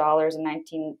 $400,000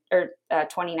 in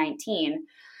 2019,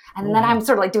 and then I'm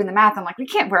sort of like doing the math. I'm like, we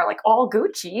can't wear like all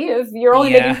Gucci if you're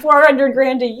only making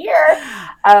 $400,000 a year.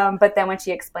 But then when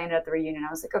she explained it at the reunion,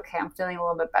 I was like, okay, I'm feeling a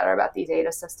little bit better about these aid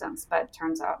assistants. But it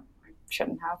turns out I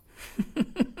shouldn't have.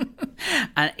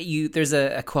 And there's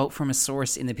a quote from a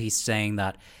source in the piece saying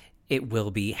that it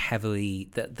will be heavily,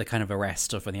 the kind of arrest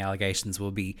stuff and the allegations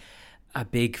will be a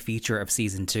big feature of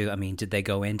season 2. I mean, did they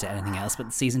go into anything else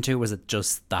but season 2? Was it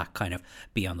just that kind of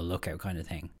be on the lookout kind of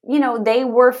thing? You know, they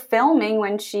were filming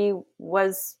when she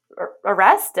was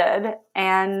arrested,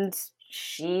 and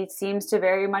she seems to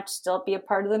very much still be a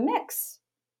part of the mix,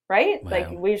 right? Wow.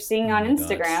 Like we're seeing on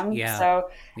Instagram. God. Yeah. So,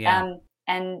 yeah.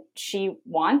 And she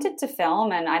wanted to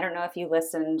film, and I don't know if you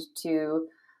listened to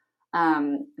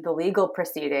the legal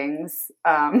proceedings.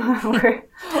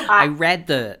 I read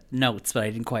the notes, but I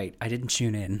didn't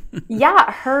tune in.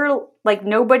 Yeah,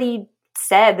 nobody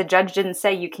said, the judge didn't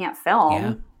say you can't film.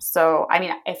 Yeah. So, I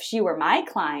mean, if she were my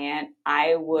client,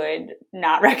 I would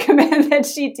not recommend that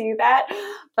she do that.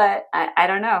 But I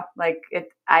don't know. Like,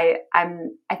 I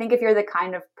think if you're the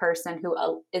kind of person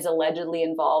who is allegedly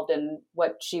involved in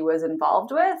what she was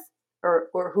involved with,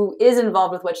 or who is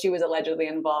involved with what she was allegedly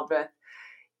involved with,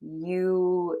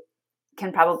 you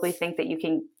can probably think that you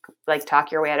can like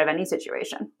talk your way out of any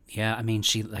situation. Yeah, I mean,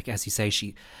 she, like, as you say,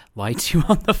 she lied to you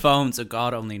on the phone, so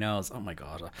God only knows. Oh my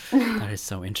God, that is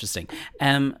so interesting.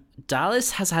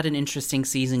 Dallas has had an interesting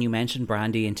season. You mentioned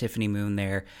Brandy and Tiffany Moon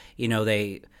there. You know,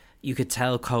 you could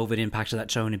tell COVID impacted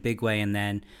that show in a big way, and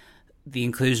then the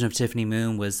inclusion of Tiffany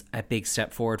Moon was a big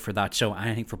step forward for that show, and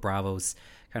I think for Bravo's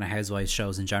kind of Housewives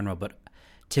shows in general. But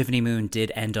Tiffany Moon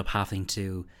did end up having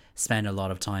to spend a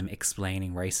lot of time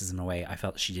explaining racism in a way I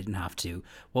felt she didn't have to.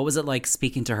 What was it like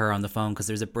speaking to her on the phone? Because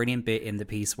there's a brilliant bit in the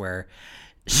piece where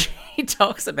she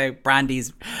talks about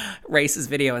Brandy's racist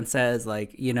video and says,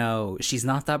 like, you know, she's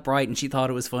not that bright and she thought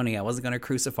it was funny. I wasn't going to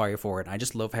crucify her for it. And I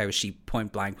just love how she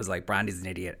point blank was like, Brandy's an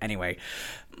idiot. Anyway,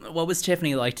 what was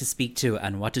Tiffany like to speak to,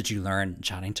 and what did you learn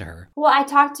chatting to her? Well, I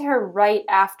talked to her right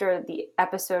after the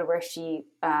episode where she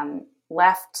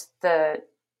left the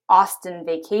Austin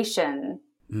vacation.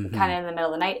 Mm-hmm. Kind of in the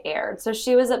middle of the night aired. So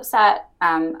she was upset.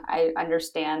 I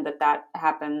understand that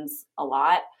happens a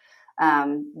lot,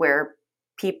 where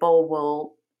people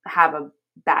will have a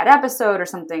bad episode or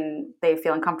something they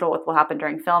feel uncomfortable with will happen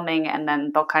during filming, and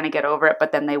then they'll kind of get over it,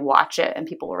 but then they watch it and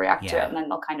people will react to it, and then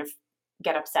they'll kind of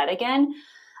get upset again.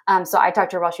 So I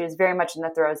talked to her while she was very much in the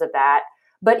throes of that.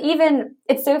 But even,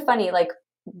 it's so funny, like,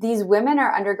 these women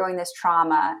are undergoing this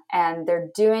trauma and they're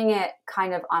doing it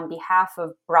kind of on behalf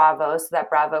of Bravo so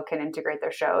that Bravo can integrate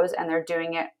their shows, and they're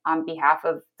doing it on behalf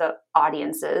of the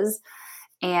audiences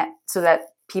and so that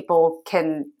people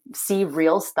can see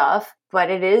real stuff. But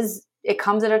it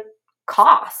comes at a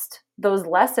cost. Those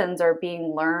lessons are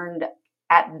being learned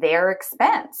at their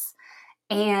expense.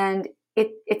 And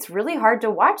it's really hard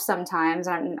to watch sometimes.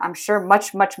 I'm sure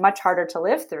much, much, much harder to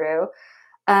live through.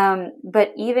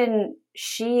 But even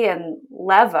she and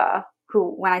Leva,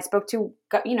 who, when I spoke to,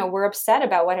 were upset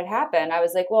about what had happened. I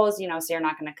was like, well, so you're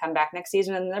not going to come back next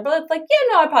season? And they're both like, yeah,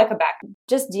 no, I'd probably come back.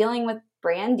 Just dealing with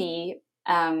Brandy,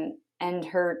 and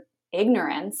her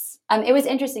ignorance. It was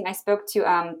interesting. I spoke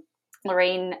to,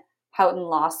 Lorraine Houghton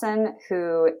Lawson,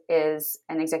 who is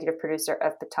an executive producer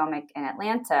of Potomac in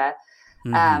Atlanta.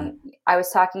 Mm-hmm. I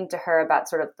was talking to her about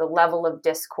sort of the level of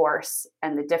discourse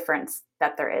and the difference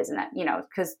that there is in it,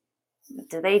 because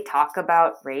do they talk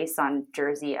about race on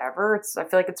Jersey ever? I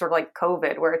feel like it's sort of like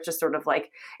COVID, where it's just sort of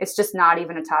like, it's just not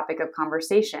even a topic of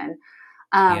conversation.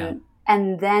 And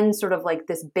then sort of like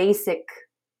this basic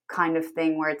kind of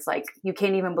thing where it's like, you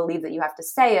can't even believe that you have to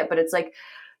say it, but it's like,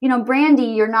 Brandy,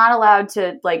 you're not allowed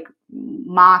to like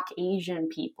mock Asian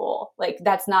people. Like,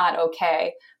 that's not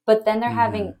okay. But then they're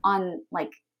having on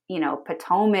like,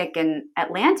 Potomac and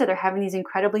Atlanta, they're having these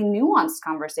incredibly nuanced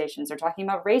conversations. They're talking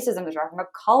about racism. They're talking about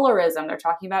colorism. They're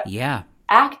talking about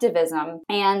activism.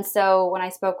 And so when I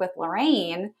spoke with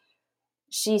Lorraine,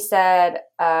 she said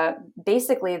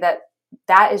basically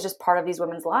that is just part of these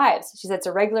women's lives. She said it's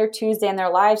a regular Tuesday in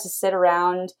their lives to sit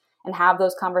around and have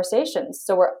those conversations.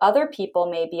 So where other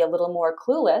people may be a little more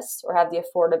clueless or have the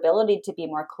affordability to be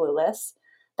more clueless,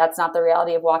 that's not the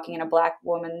reality of walking in a Black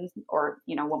woman or,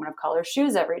 woman of color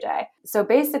shoes every day. So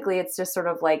basically it's just sort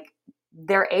of like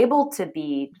they're able to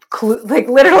be like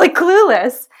literally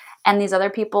clueless, and these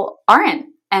other people aren't.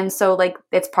 And so like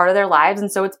it's part of their lives,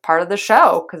 and so it's part of the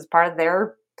show because it's part of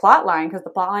their plot line, because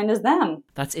the plot line is them.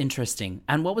 That's interesting.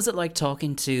 And what was it like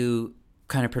talking to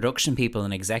kind of production people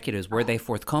and executives? Were they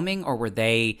forthcoming, or were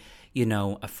they,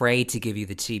 afraid to give you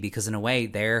the tea? Because in a way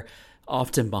they're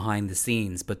often behind the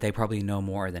scenes, but they probably know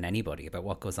more than anybody about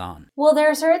what goes on. Well, there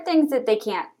are certain things that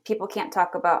people can't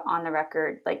talk about on the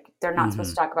record. Like they're not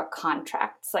supposed to talk about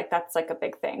contracts. Like that's like a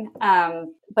big thing.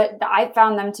 But I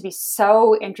found them to be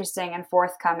so interesting and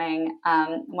forthcoming.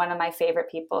 One of my favorite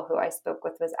people who I spoke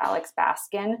with was Alex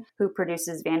Baskin, who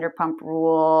produces Vanderpump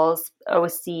Rules,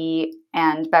 OC,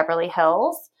 and Beverly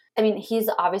Hills. I mean, he's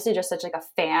obviously just such like a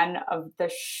fan of the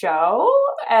show,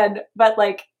 but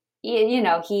like,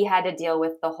 he had to deal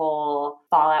with the whole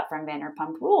fallout from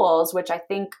Vanderpump Rules, which I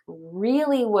think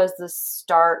really was the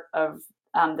start of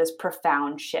this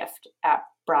profound shift at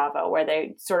Bravo, where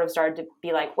they sort of started to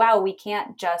be like, wow, we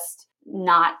can't just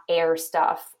not air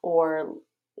stuff or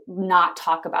not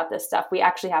talk about this stuff. We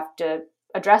actually have to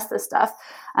address this stuff.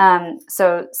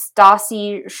 So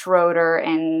Stassi Schroeder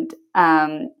and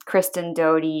Kristen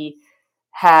Doty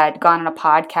had gone on a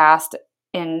podcast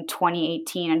in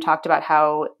 2018 and talked about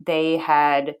how they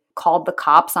had called the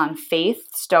cops on Faith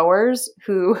Stowers,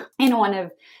 who, in one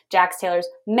of Jax Taylor's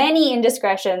many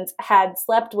indiscretions, had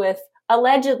slept with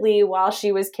allegedly while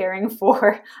she was caring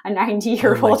for a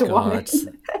 90-year-old woman.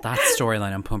 That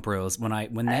storyline on Pump Rules,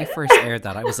 when they first aired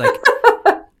that, I was like,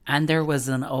 and there was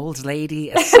an old lady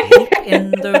asleep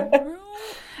in the room.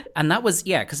 And that was,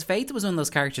 yeah, because Faith was one of those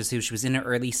characters who she was in her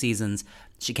early seasons.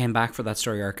 She came back for that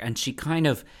story arc, and she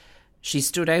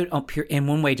stood out up here in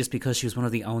one way just because she was one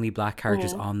of the only black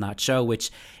characters on that show,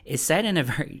 which is set in a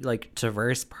very like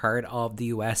diverse part of the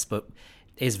US, but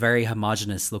is very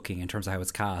homogenous looking in terms of how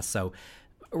it's cast. So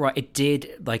right, it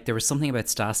did, like, there was something about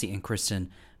Stassi and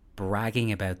Kristen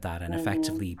bragging about that and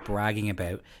effectively bragging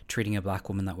about treating a black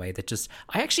woman that way, that just,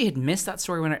 I actually had missed that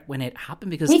story when it happened,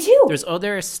 because Me too. There's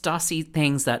other Stassi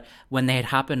things that when they had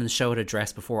happened and the show had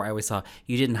addressed before, I always thought,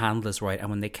 you didn't handle this right. And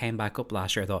when they came back up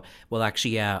last year, I thought, well,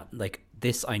 actually, yeah, like,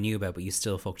 this I knew about, but you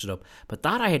still fucked it up. But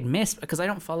that I had missed because I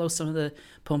don't follow some of the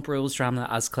Pump Rules drama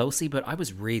as closely, but I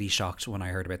was really shocked when I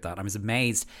heard about that. I was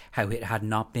amazed how it had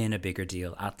not been a bigger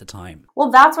deal at the time.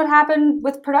 Well, that's what happened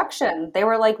with production. They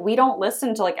were like, we don't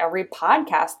listen to like every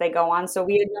podcast they go on, so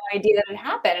we had no idea that it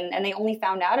happened. And they only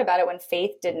found out about it when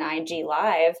Faith did an IG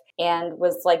Live and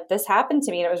was like, this happened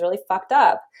to me, and it was really fucked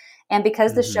up. And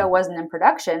because the show wasn't in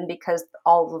production, because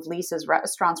all of Lisa's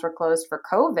restaurants were closed for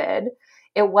COVID,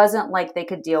 it wasn't like they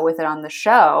could deal with it on the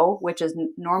show, which is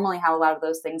normally how a lot of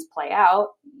those things play out.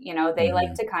 You know, they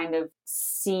like to kind of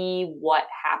see what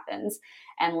happens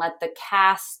and let the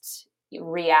cast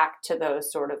react to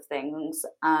those sort of things,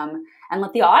 and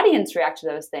let the audience react to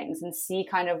those things and see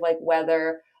kind of like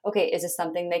whether, okay, is this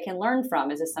something they can learn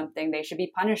from? Is this something they should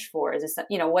be punished for? Is this,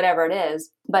 you know, whatever it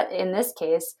is. But in this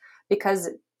case, because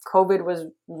COVID was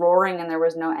roaring and there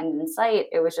was no end in sight,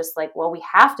 it was just like, well, we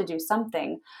have to do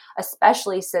something,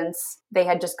 especially since they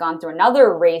had just gone through another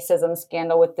racism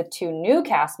scandal with the two new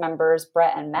cast members,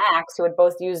 Brett and Max, who had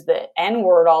both used the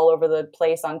N-word all over the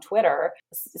place on Twitter.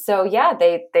 So yeah,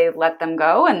 they let them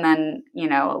go. And then, you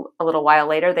know, a little while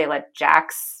later, they let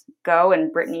Jax go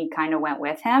and Brittany kind of went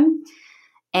with him.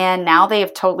 And now they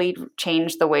have totally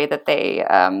changed the way that they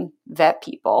vet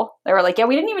people. They were like, yeah,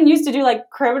 we didn't even used to do like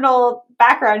criminal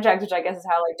background checks, which I guess is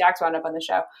how like Jax wound up on the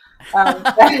show. But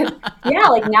yeah,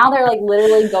 like now they're like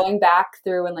literally going back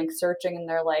through and like searching, and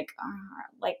they're like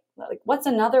what's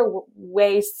another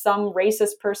way some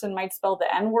racist person might spell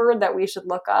the N-word that we should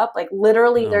look up? Like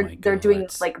literally, they're doing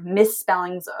like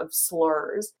misspellings of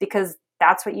slurs because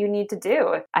that's what you need to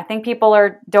do. I think people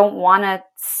don't want to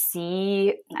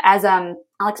see, as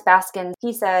Alex Baskin,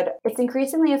 he said, it's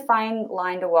increasingly a fine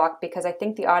line to walk because I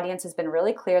think the audience has been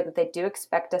really clear that they do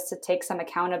expect us to take some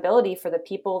accountability for the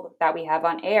people that we have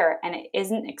on air. And it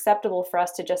isn't acceptable for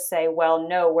us to just say, well,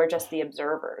 no, we're just the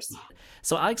observers.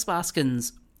 So Alex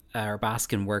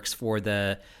Baskin works for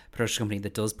the production company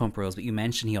that does Pump Rules, but you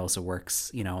mentioned he also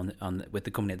works, you know, with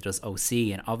the company that does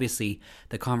OC, and obviously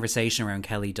the conversation around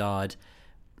Kelly Dodd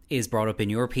is brought up in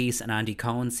your piece, and Andy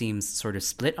Cohen seems sort of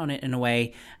split on it in a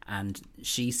way, and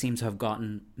she seems to have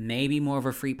gotten maybe more of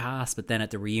a free pass, but then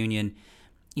at the reunion,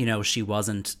 you know, she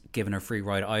wasn't given a free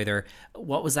ride either.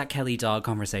 What was that Kelly Dodd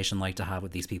conversation like to have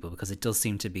with these people? Because it does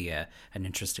seem to be an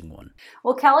interesting one.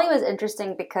 Well, Kelly was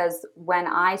interesting because when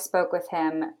I spoke with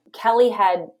him, Kelly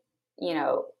had, you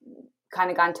know, kind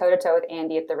of gone toe-to-toe with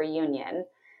Andy at the reunion.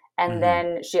 And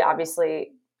then she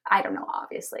obviously,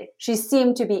 she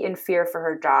seemed to be in fear for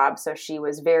her job. So she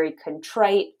was very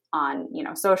contrite on, you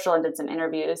know, social and did some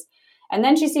interviews. And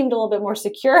then she seemed a little bit more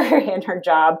secure in her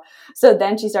job. So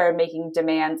then she started making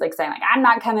demands, like saying, like, I'm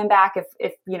not coming back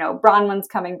if you know, Bronwyn's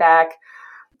coming back.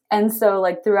 And so,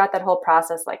 like, throughout that whole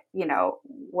process, like, you know,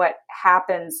 what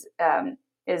happens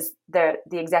is the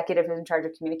executive who's in charge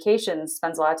of communications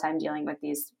spends a lot of time dealing with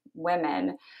these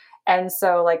women. And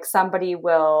so, like, somebody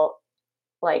will,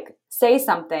 like, say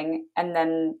something and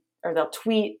then, or they'll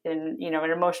tweet in, you know,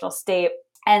 an emotional state.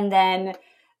 And then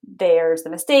there's the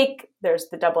mistake, there's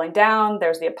the doubling down,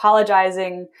 there's the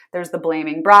apologizing, there's the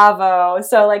blaming Bravo.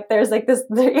 So like there's like this,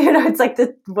 you know, it's like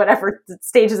the whatever the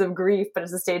stages of grief, but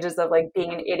it's the stages of like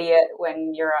being an idiot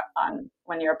when you're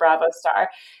a Bravo star.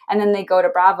 And then they go to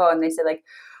Bravo and they say like,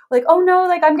 oh no,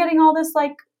 like I'm getting all this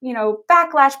like, you know,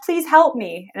 backlash, please help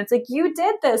me. And it's like, you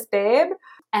did this, babe.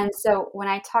 And so when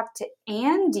I talked to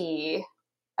Andy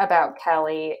about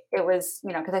Kelly, it was,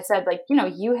 you know, because I said like, you know,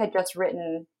 you had just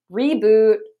written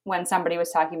Reboot when somebody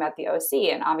was talking about the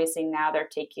OC, and obviously now they're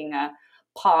taking a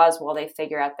pause while they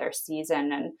figure out their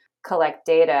season. And collect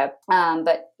data.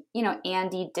 But,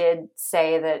 Andy did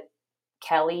say that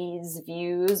Kelly's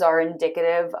views are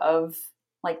indicative of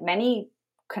like many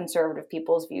conservative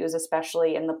people's views,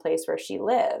 especially in the place where she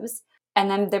lives. And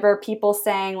then there were people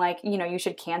saying like, you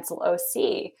should cancel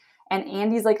OC. And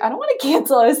Andy's like, I don't want to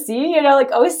cancel OC.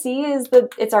 Like OC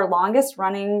it's our longest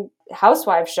running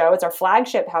housewife show. It's our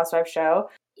flagship housewife show.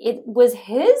 It was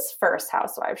his first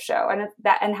housewife show,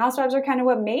 and housewives are kind of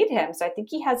what made him. So I think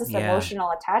he has this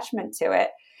emotional attachment to it.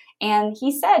 And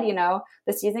he said,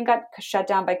 the season got shut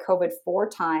down by COVID 4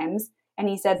 times. And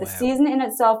he said the season in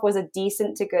itself was a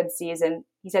decent to good season.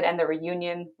 He said, and the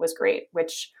reunion was great,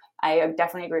 which I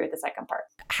definitely agree with the second part.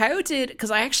 Because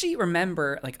I actually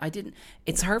remember, like,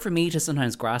 it's hard for me to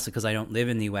sometimes grasp it because I don't live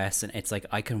in the US, and it's like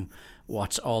I can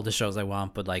watch all the shows I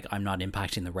want, but like I'm not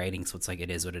impacting the ratings, so it's like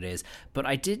it is what it is. But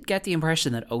I did get the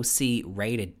impression that OC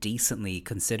rated decently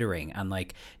considering, and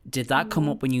like, did that come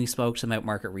up when you spoke to them about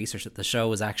market research that the show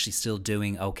was actually still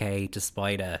doing okay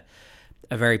despite a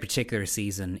very particular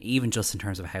season, even just in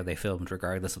terms of how they filmed,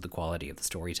 regardless of the quality of the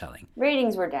storytelling?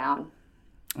 Ratings were down.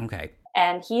 Okay.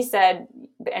 And he said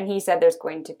there's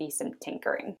going to be some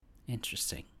tinkering.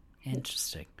 Interesting.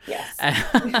 Yes.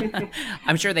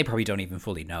 I'm sure they probably don't even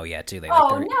fully know yet, do they?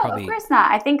 Like no, of course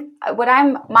not. I think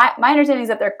my understanding is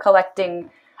that they're collecting,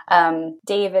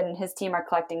 Dave and his team are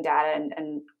collecting data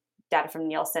and data from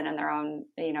Nielsen and their own,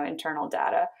 internal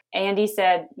data. Andy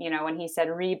said, when he said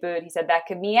reboot, he said that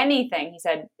could mean anything. He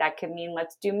said that could mean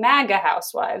let's do MAGA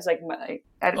Housewives. Do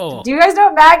you guys know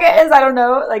what MAGA is? I don't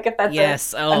know. Like if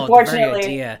that's unfortunately, the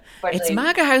very idea. It's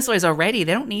MAGA Housewives already.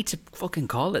 They don't need to fucking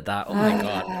call it that. Oh my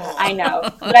god. I know,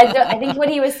 but I think what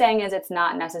he was saying is it's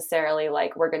not necessarily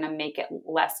like we're going to make it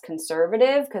less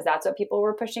conservative because that's what people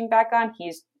were pushing back on.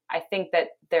 I think that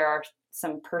there are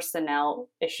some personnel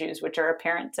issues which are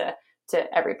apparent to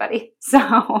everybody.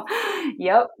 So,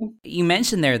 yep. You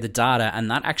mentioned there the data, and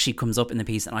that actually comes up in the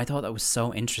piece, and I thought that was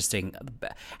so interesting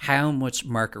how much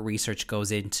market research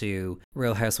goes into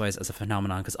Real Housewives as a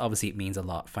phenomenon, because obviously it means a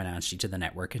lot financially to the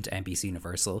network and to NBC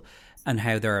Universal, and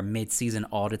how there are mid-season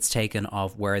audits taken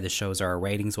of where the shows are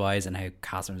ratings-wise and how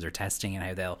cast members are testing and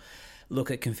how they'll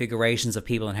look at configurations of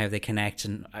people and how they connect.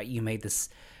 And you made this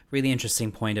really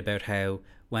interesting point about how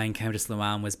when Countess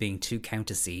Luann was being too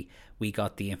countessy, we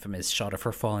got the infamous shot of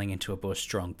her falling into a bush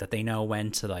drunk, that they know when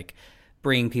to like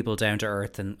bring people down to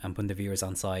earth and put the viewers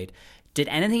on side. Did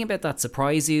anything about that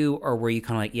surprise you, or were you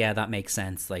kind of like, yeah, that makes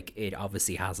sense? Like, it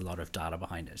obviously has a lot of data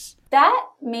behind it. That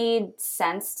made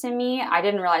sense to me. I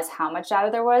didn't realize how much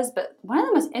data there was, but one of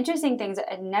the most interesting things that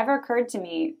had never occurred to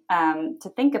me to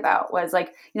think about was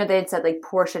like, they had said like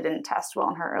Portia didn't test well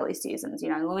in her early seasons,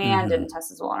 Luann didn't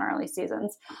test as well in her early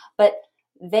seasons, but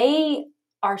they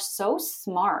are so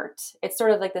smart. It's sort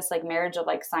of like this like marriage of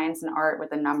like science and art with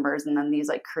the numbers, and then these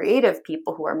like creative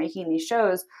people who are making these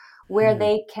shows where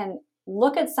they can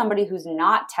look at somebody who's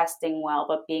not testing well,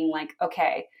 but being like,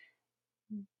 okay,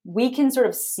 we can sort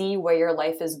of see where your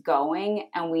life is going,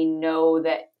 and we know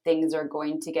that things are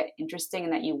going to get interesting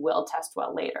and that you will test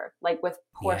well later. Like with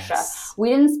Portia, we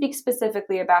didn't speak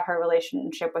specifically about her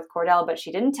relationship with Cordell, but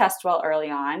she didn't test well early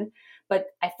on. But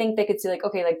I think they could see like,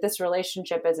 okay, like this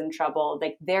relationship is in trouble.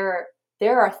 Like there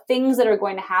are things that are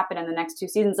going to happen in the next 2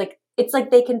 seasons. Like it's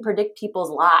like they can predict people's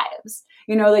lives.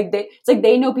 It's like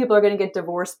they know people are going to get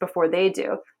divorced before they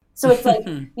do. So it's like,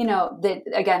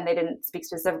 they didn't speak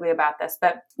specifically about this,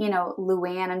 but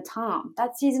Luann and Tom,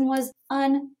 that season was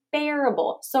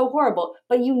unbearable, so horrible.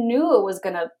 But you knew it was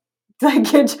going to like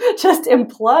just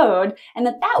implode, and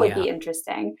that would be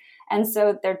interesting. And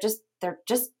so they're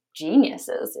just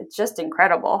geniuses. It's just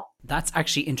incredible. That's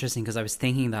actually interesting, because I was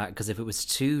thinking that because if it was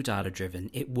too data driven,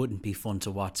 it wouldn't be fun to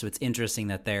watch. So it's interesting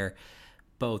that they're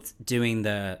both doing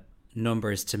the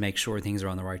numbers to make sure things are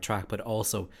on the right track, but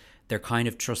also they're kind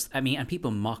of and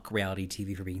people mock reality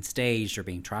TV for being staged or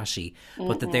being trashy,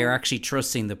 but that they're actually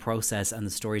trusting the process and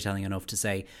the storytelling enough to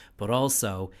say, but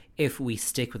also if we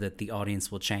stick with it, the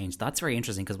audience will change. That's very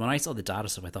interesting, because when I saw the data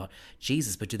stuff, I thought,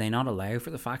 Jesus, but do they not allow for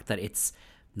the fact that it's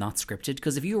not scripted?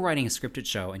 Because if you were writing a scripted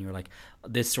show and you're like,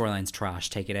 this storyline's trash,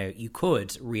 take it out, you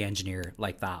could re-engineer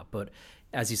like that. But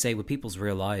as you say, with people's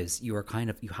real lives, you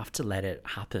have to let it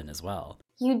happen as well.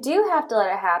 You do have to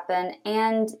let it happen.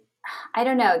 And I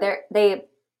don't know, they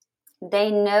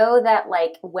know that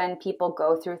like when people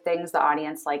go through things, the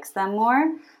audience likes them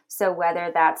more. So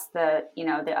whether that's the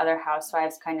other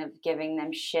housewives kind of giving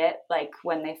them shit like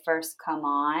when they first come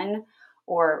on,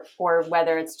 or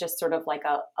whether it's just sort of like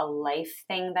a life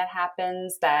thing that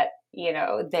happens that,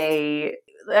 a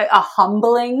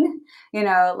humbling,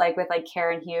 like with like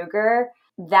Karen Huger,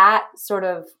 that sort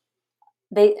of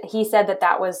he said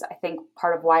that was, I think,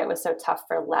 part of why it was so tough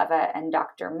for Leva and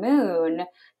Dr. Moon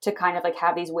to kind of like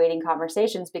have these waiting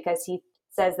conversations, because he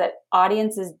says that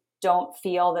audiences don't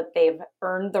feel that they've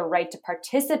earned the right to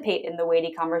participate in the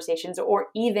weighty conversations or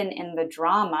even in the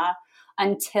drama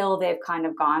until they've kind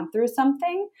of gone through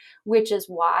something, which is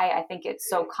why I think it's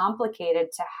so complicated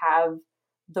to have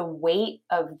the weight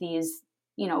of these,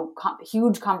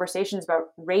 huge conversations about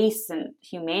race and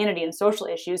humanity and social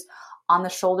issues on the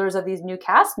shoulders of these new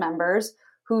cast members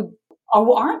who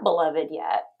aren't beloved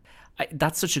yet.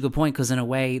 That's such a good point, because in a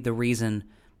way,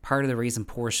 part of the reason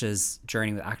Portia's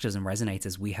journey with activism resonates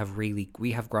is we have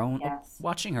grown up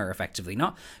watching her, effectively,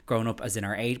 not grown up as in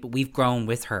our age, but we've grown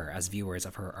with her as viewers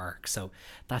of her arc. So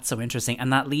that's so interesting.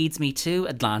 And that leads me to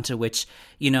Atlanta, which,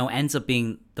 ends up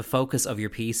being the focus of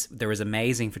your piece. There was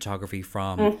amazing photography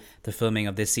from the filming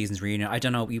of this season's reunion. I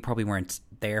don't know, you probably weren't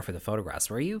there for the photographs,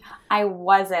 were you? I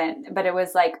wasn't, but it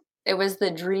was the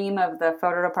dream of the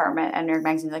photo department and New York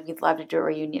Magazine. Like, we'd love to do a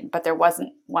reunion, but there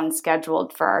wasn't one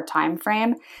scheduled for our time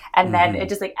frame. And then it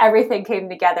just like everything came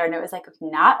together, and it was like,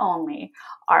 not only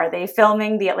are they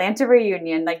filming the Atlanta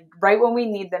reunion, like right when we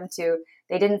need them to,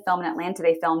 they didn't film in Atlanta,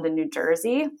 they filmed in New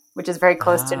Jersey, which is very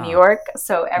close to New York.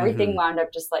 So everything wound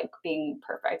up just like being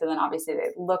perfect. And then obviously they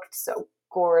looked so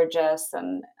gorgeous,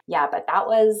 and but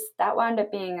that wound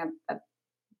up being a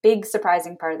big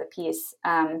surprising part of the piece.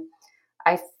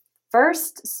 I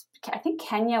think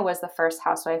Kenya was the first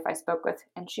housewife I spoke with,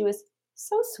 and she was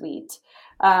so sweet.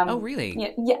 Oh,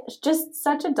 really? Yeah, just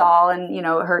such a doll. And,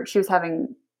 she was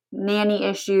having nanny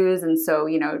issues. And so,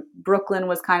 Brooklyn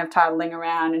was kind of toddling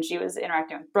around, and she was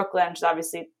interacting with Brooklyn. She's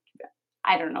obviously,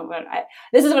 I don't know, but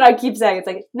this is what I keep saying. It's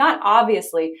like, not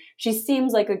obviously, she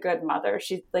seems like a good mother.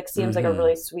 She like seems like a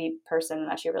really sweet person,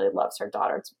 and that she really loves her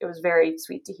daughter. It was very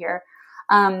sweet to hear.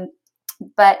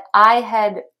 But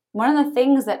one of the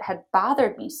things that had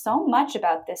bothered me so much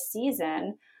about this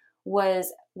season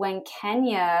was when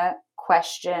Kenya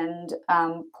questioned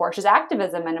Portia's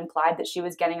activism and implied that she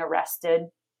was getting arrested,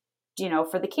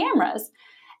 for the cameras.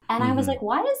 And I was like,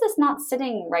 why is this not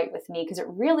sitting right with me? Because it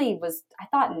really was, I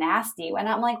thought, nasty. And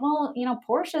I'm like, well,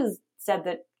 Portia's said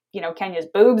that, Kenya's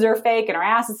boobs are fake and her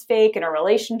ass is fake and her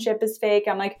relationship is fake.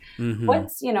 I'm like,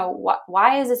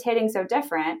 why is this hitting so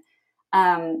different?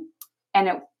 And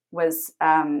it was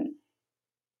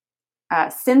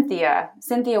Cynthia.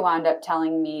 Cynthia wound up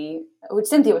telling me, which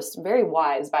Cynthia was very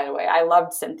wise, by the way. I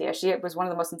loved Cynthia. She was one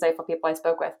of the most insightful people I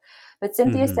spoke with. But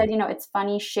Cynthia said, it's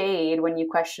funny shade when you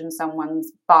question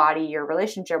someone's body or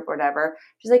relationship or whatever.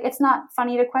 She's like, it's not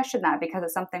funny to question that because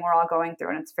it's something we're all going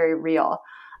through and it's very real.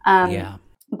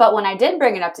 But when I did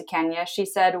bring it up to Kenya, she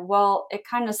said, well, it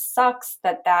kind of sucks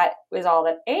that was all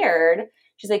that aired.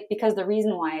 She's like, because the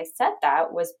reason why I said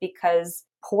that was because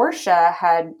Portia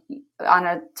had on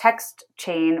a text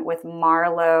chain with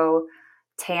Marlo,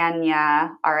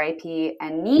 Tanya, R.I.P.,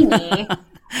 and Nene.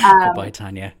 Goodbye,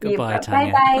 Tanya. Goodbye,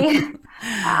 Tanya. Bye-bye.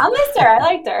 I missed her. I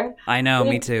liked her. I know,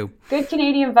 me too. Good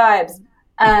Canadian vibes.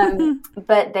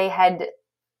 But they had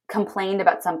complained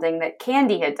about something that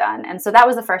Candy had done. And so that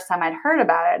was the first time I'd heard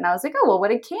about it. And I was like, oh, well, what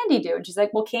did Candy do? And she's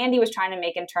like, well, Candy was trying to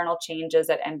make internal changes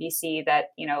at NBC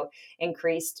that,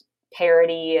 increased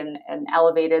parity and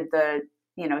elevated the,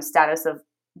 status of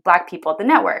Black people at the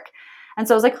network. And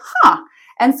so I was like, huh.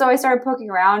 And so I started poking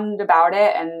around about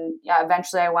it. And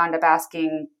eventually I wound up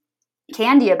asking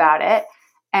Candy about it.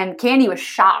 And Candy was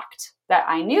shocked that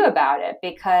I knew about it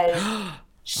because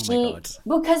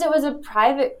because it was a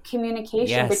private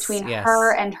communication between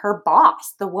her and her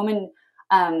boss, the woman,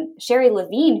 Sherry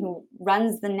Levine, who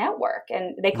runs the network.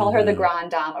 And they call her the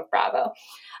Grande Dame of Bravo.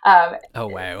 Oh,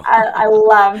 wow. I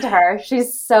loved her.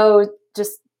 She's so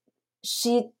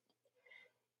she's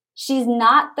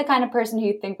not the kind of person who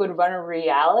you think would run a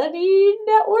reality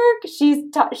network. She's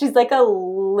like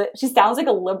she sounds like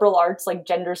a liberal arts, like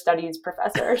gender studies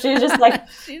professor. She's just like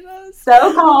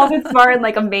so calm and smart and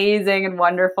like amazing and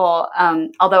wonderful.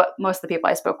 Although most of the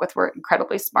people I spoke with were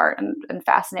incredibly smart and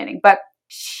fascinating. But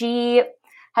she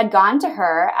had gone to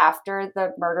her after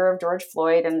the murder of George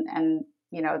Floyd and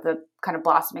the kind of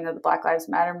blossoming of the Black Lives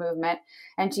Matter movement.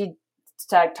 And she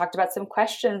talked about some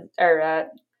questions, or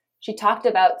she talked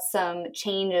about some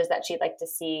changes that she'd like to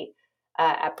see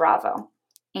at Bravo.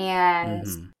 And,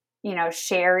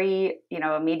 Sherry,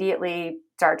 immediately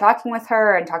started talking with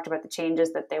her and talked about the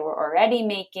changes that they were already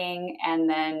making and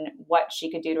then what she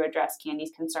could do to address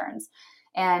Candy's concerns.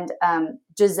 And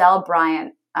Giselle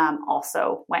Bryant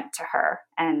also went to her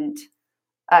and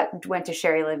went to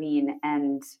Sherry Levine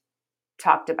and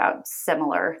talked about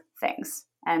similar things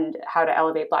and how to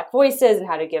elevate Black voices and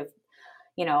how to give,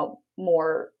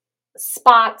 more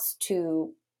spots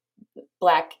to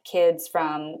Black kids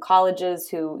from colleges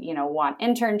who, want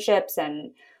internships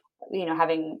and,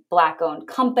 having Black owned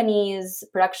companies,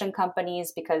 production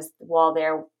companies, because while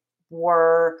there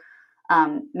were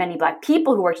many Black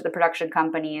people who worked at the production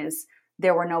companies,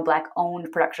 there were no Black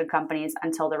owned production companies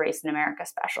until the Race in America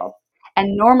special.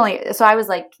 And normally, so I was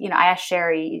like, I asked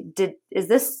Sherry, is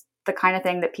this the kind of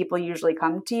thing that people usually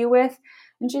come to you with?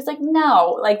 And she's like,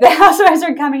 no. Like, the housewives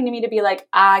are coming to me to be like,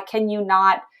 can you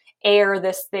not air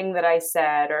this thing that I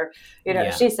said? Or,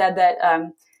 she said that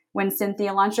when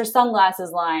Cynthia launched her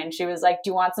sunglasses line, she was like, do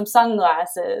you want some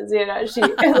sunglasses? She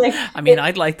like, I mean,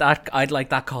 I'd like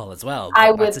that call as well.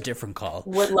 But that's a different call.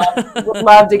 Would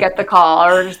love to get the call,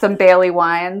 or some Bailey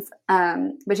wines.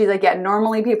 But she's like, yeah,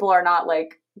 normally people are not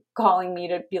like calling me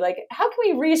to be like, how can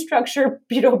we restructure,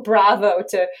 Bravo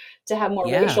to have more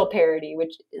racial parity,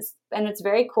 and it's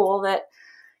very cool that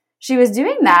she was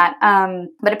doing that.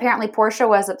 But apparently Portia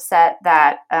was upset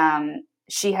that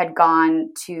she had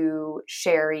gone to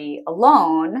Sherry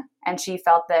alone, and she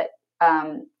felt that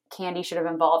Kandi should have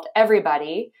involved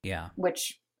everybody. Yeah.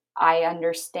 Which I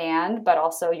understand, but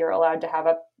also you're allowed to have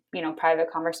a,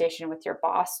 private conversation with your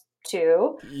boss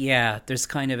too. Yeah, there's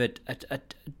kind of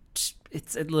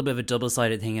it's a little bit of a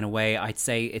double-sided thing in a way. I'd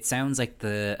say it sounds like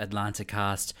the Atlanta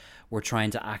cast were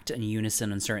trying to act in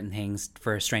unison on certain things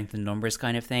for a strength in numbers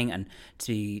kind of thing and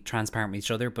to be transparent with each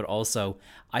other. But also,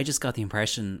 I just got the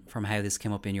impression from how this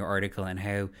came up in your article and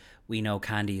how we know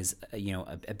Kandi is,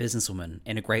 a businesswoman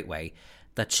in a great way,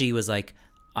 that she was like,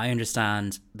 I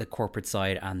understand the corporate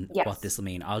side and what this will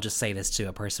mean. I'll just say this to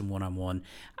a person one-on-one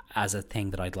as a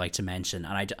thing that I'd like to mention.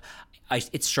 And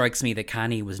it strikes me that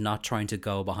Kandi was not trying to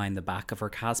go behind the back of her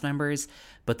cast members,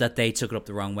 but that they took it up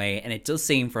the wrong way. And it does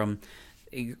seem from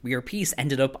your piece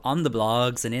ended up on the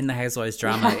blogs and in the Housewives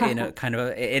drama in a kind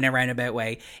of in a roundabout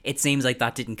way. It seems like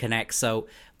that didn't connect. So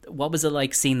what was it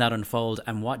like seeing that unfold,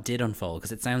 and what did unfold?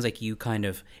 Because it sounds like you kind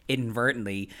of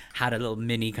inadvertently had a little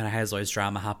mini kind of Housewives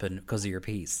drama happen because of your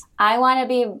piece. I want to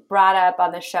be brought up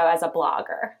on the show as a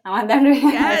blogger. I want them to be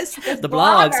the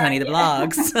blogs, honey, the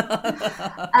blogs.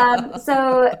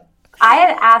 So I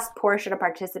had asked Portia to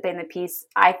participate in the piece.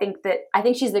 I think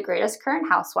she's the greatest current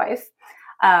housewife.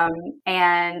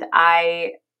 And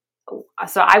I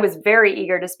was very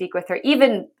eager to speak with her.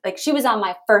 Even like she was on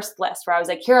my first list where I was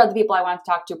like, here are the people I want to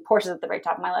talk to. Portia's at the very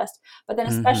top of my list. But then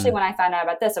especially when I found out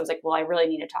about this, I was like, well, I really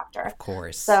need to talk to her. Of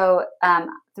course. So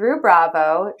through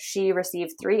Bravo, she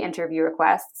received 3 interview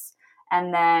requests.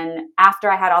 And then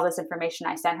after I had all this information,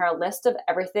 I sent her a list of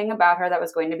everything about her that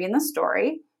was going to be in the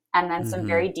story. And then some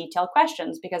very detailed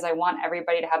questions, because I want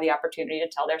everybody to have the opportunity to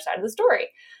tell their side of the story.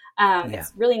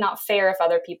 It's really not fair if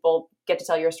other people get to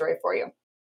tell your story for you.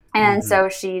 And so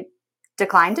she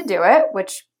declined to do it,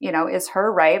 which, is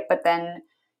her right. But then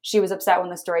she was upset when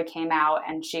the story came out,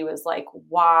 and she was like,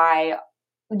 why?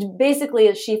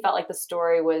 Basically, she felt like the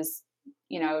story was,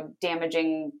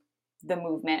 damaging the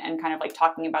movement and kind of like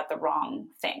talking about the wrong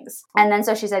things. And then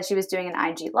so she said she was doing an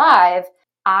IG Live.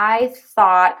 I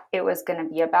thought it was going to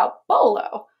be about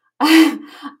Bolo.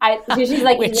 She's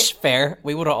like, which fair,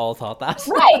 we would have all thought that,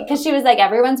 right? Because she was like,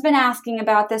 everyone's been asking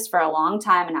about this for a long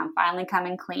time, and I'm finally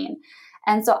coming clean.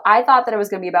 And so I thought that it was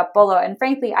going to be about Bolo, and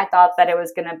frankly, I thought that it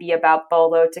was going to be about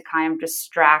Bolo to kind of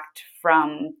distract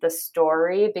from the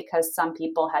story, because some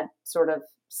people had sort of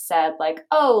said like,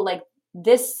 oh, like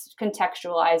this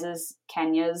contextualizes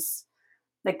Kenya's,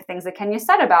 like the things that Kenya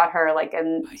said about her, like,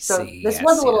 and this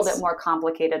was a little bit more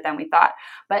complicated than we thought.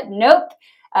 But nope.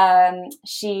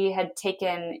 She had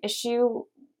taken issue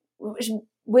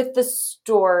with the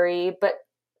story, but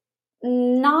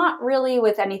not really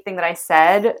with anything that I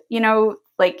said,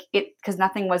 like it, because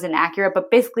nothing was inaccurate,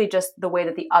 but basically just the way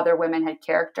that the other women had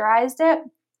characterized it.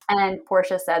 And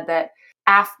Portia said that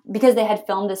because they had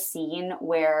filmed a scene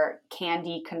where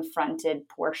Kandi confronted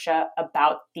Portia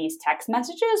about these text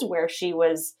messages where she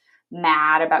was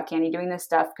mad about Kandi doing this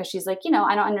stuff, because she's like,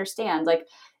 I don't understand. Like,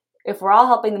 if we're all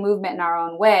helping the movement in our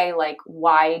own way, like,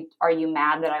 why are you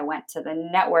mad that I went to the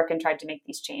network and tried to make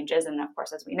these changes? And of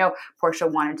course, as we know, Portia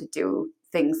wanted to do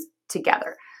things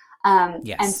together.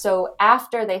 Yes. And so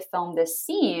after they filmed this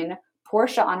scene,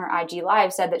 Portia on her IG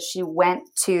Live said that she went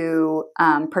to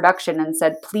production and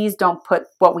said, please don't put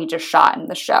what we just shot in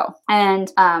the show.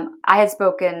 And I had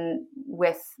spoken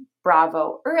with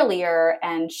Bravo earlier,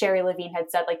 and Sherry Levine had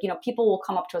said, like, people will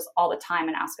come up to us all the time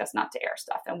and ask us not to air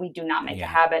stuff. And we do not make a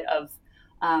habit of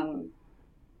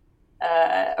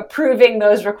approving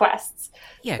those requests.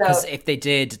 Yeah, because if they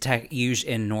did use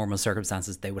in normal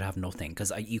circumstances, they would have nothing.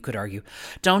 Because you could argue,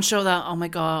 don't show that. Oh my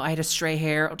God, I had a stray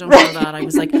hair. Oh, don't show that. I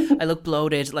was like, I look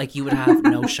bloated. Like, you would have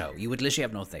no show. You would literally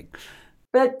have nothing.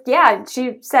 But yeah,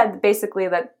 she said basically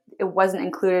that it wasn't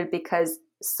included because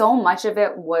so much of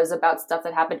it was about stuff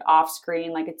that happened off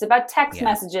screen. Like it's about text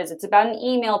messages, it's about an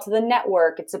email to the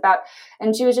network, it's about,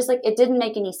 and she was just like, it didn't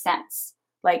make any sense.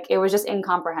 Like it was just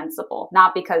incomprehensible,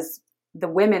 not because the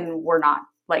women were not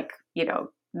like,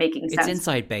 making sense. It's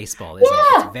inside baseball, isn't it?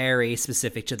 It's very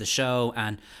specific to the show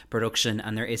and production,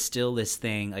 and there is still this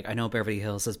thing, like I know Beverly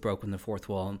Hills has broken the fourth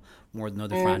wall more than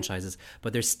other franchises,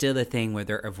 but there's still a thing where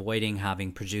they're avoiding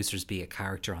having producers be a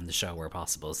character on the show where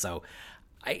possible. So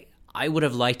I would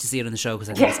have liked to see it on the show because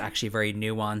I think it's actually a very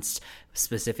nuanced,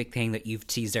 specific thing that you've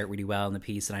teased out really well in the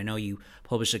piece. And I know you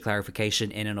published a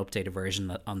clarification in an updated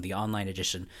version on the online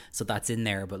edition, so that's in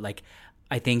there. But like,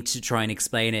 I think to try and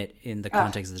explain it in the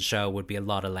context of the show would be a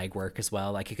lot of legwork as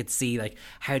well. Like you could see, like,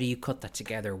 how do you cut that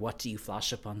together? What do you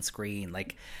flash up on screen?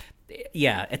 Like,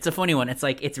 yeah, it's a funny one. It's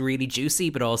like, it's really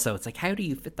juicy, but also it's like, how do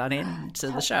you fit that into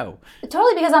the show?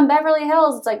 Totally, because on Beverly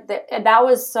Hills, it's like that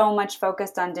was so much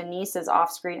focused on Denise's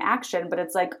off-screen action, but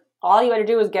it's like all you had to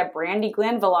do was get Brandy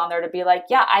Glanville on there to be like,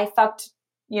 yeah, I fucked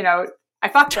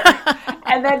her.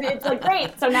 And then it's like,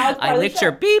 great. So now it's part I licked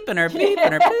her beep and her beep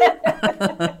and her beep.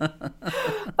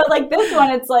 But like this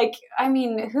one, it's like, I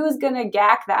mean, who's going to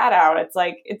gack that out? It's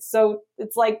like, it's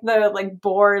like the like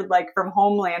board, like from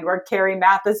Homeland where Carrie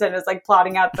Matheson is like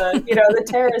plotting out the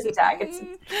terrorist attack.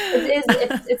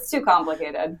 It's too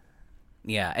complicated.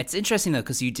 Yeah, it's interesting though,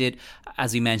 because you did,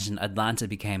 as we mentioned, Atlanta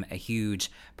became a huge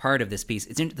part of this piece.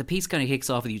 The piece kind of kicks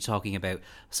off with you talking about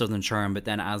Southern Charm, but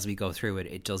then as we go through it,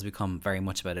 it does become very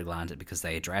much about Atlanta because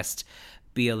they addressed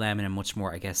BLM in a much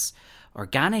more, I guess,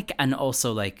 organic and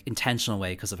also like intentional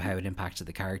way because of how it impacted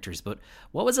the characters. But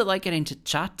what was it like getting to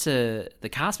chat to the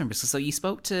cast members? So you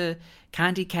spoke to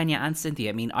Candy, Kenya and Cynthia.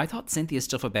 I mean, I thought Cynthia's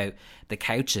stuff about the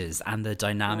couches and the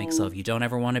dynamics of you don't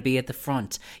ever want to be at the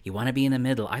front, you want to be in the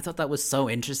middle. I thought that was so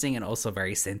interesting and also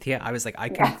very Cynthia. I was like, I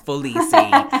can fully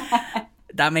see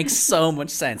that makes so much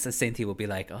sense that Cynthia will be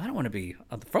like, oh, I don't want to be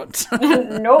on the front.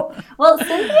 Nope. Well,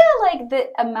 Cynthia, like the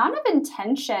amount of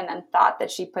intention and thought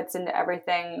that she puts into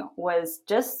everything was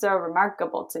just so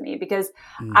remarkable to me because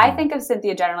I think of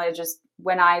Cynthia generally as just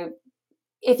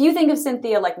if you think of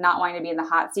Cynthia like not wanting to be in the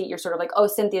hot seat, you're sort of like, oh,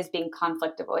 Cynthia's being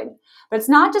conflict avoidant. But it's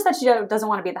not just that she doesn't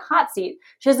want to be in the hot seat.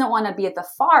 She doesn't want to be at the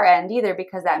far end either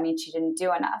because that means she didn't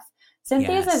do enough.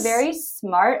 Cynthia is a very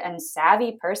smart and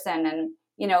savvy person. And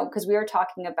because we were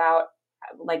talking about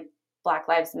like Black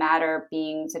Lives Matter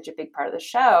being such a big part of the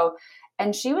show.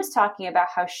 And she was talking about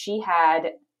how she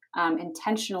had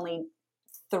intentionally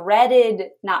threaded,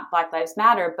 not Black Lives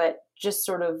Matter, but just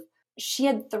sort of, she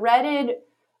had threaded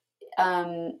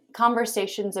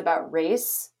conversations about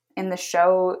race in the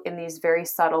show in these very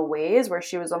subtle ways where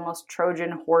she was almost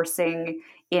Trojan horsing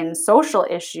in social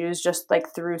issues, just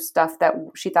like through stuff that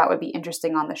she thought would be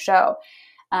interesting on the show.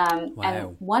 And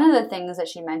one of the things that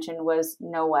she mentioned was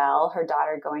Noelle, her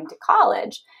daughter, going to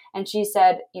college. And she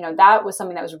said, that was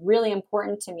something that was really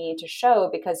important to me to show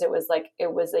because it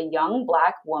was a young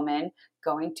Black woman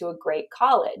going to a great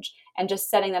college and just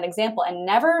setting that example and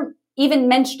never even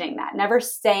mentioning that, never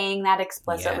saying that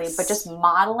explicitly, but just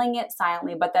modeling it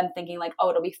silently, but then thinking like, oh,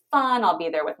 it'll be fun. I'll be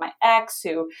there with my ex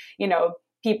who,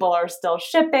 people are still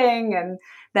shipping, and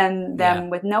then them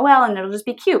with Noelle, and it'll just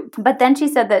be cute. But then she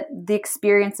said that the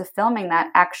experience of filming that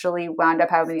actually wound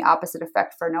up having the opposite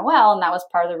effect for Noelle, and that was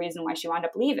part of the reason why she wound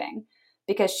up leaving,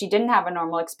 because she didn't have a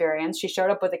normal experience. She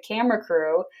showed up with a camera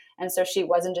crew, and so she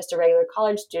wasn't just a regular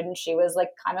college student. She was like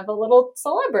kind of a little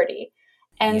celebrity.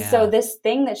 And so this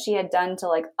thing that she had done to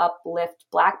like uplift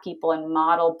Black people and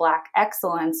model Black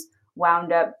excellence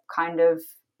wound up kind of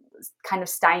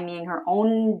stymieing her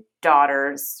own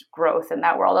daughter's growth in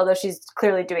that world, although she's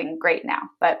clearly doing great now.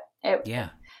 But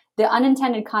the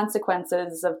unintended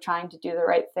consequences of trying to do the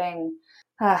right thing.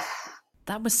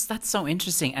 That's so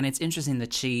interesting. And it's interesting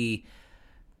that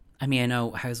I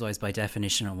know Housewives by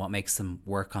definition and what makes them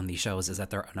work on these shows is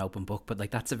that they're an open book, but like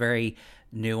that's a very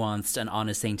nuanced and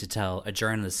honest thing to tell a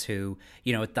journalist who,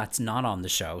 that's not on the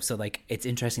show. So like it's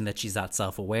interesting that she's that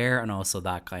self-aware and also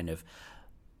that kind of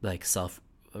like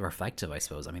self-reflective, I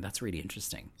suppose. I mean, that's really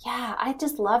interesting. Yeah, I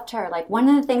just loved her. Like one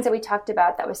of the things that we talked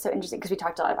about that was so interesting, because we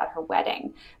talked a lot about her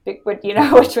wedding, which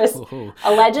was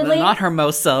allegedly not her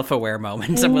most self-aware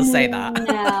moment, I will say that.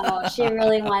 No, she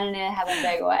really wanted to have a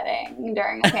big wedding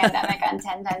during a pandemic on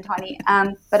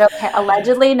 10/10/20. But okay,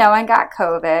 allegedly no one got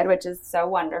COVID, which is so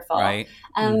wonderful. Right.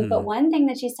 But one thing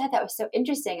that she said that was so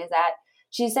interesting is that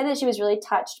she said that she was really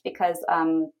touched because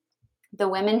the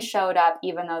women showed up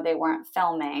even though they weren't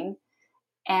filming.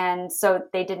 And so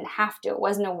they didn't have to. It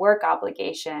wasn't a work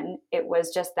obligation. It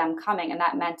was just them coming. And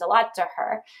that meant a lot to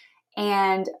her.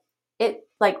 And it,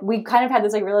 like, we kind of had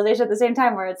this like realization at the same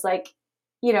time where it's like,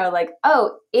 you know, like,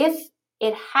 oh, if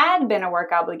it had been a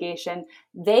work obligation,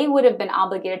 they would have been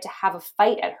obligated to have a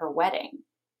fight at her wedding,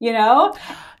 you know?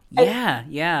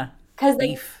 Yeah. Because,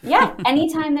 like, yeah,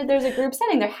 anytime that there's a group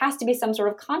setting, there has to be some sort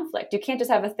of conflict. You can't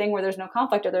just have a thing where there's no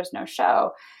conflict or there's no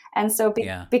show. And so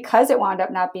because it wound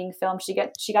up not being filmed, she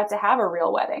got to have a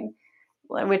real wedding,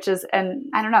 which is, and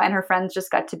I don't know, and her friends just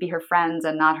got to be her friends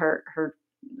and not her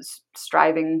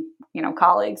striving, you know,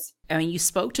 colleagues. I mean, you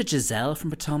spoke to Giselle from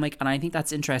Potomac, and I think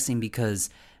that's interesting because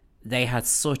they had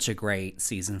such a great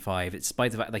season 5,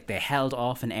 despite the fact, like, they held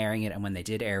off in airing it, and when they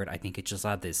did air it, I think it just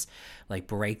had this like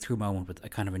breakthrough moment with a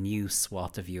kind of a new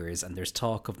swath of viewers, and there's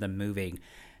talk of them moving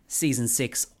season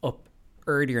 6 up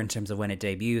earlier in terms of when it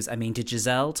debuts. I mean, did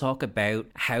Giselle talk about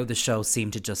how the show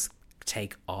seemed to just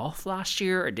take off last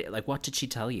year, or like, what did she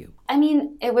tell you? I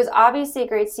mean, it was obviously a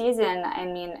great season. I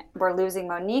mean, we're losing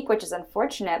Monique, which is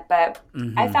unfortunate, but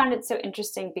I found it so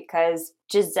interesting because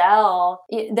Giselle,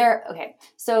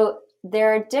 so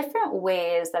there are different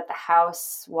ways that the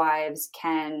housewives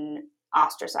can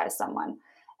ostracize someone.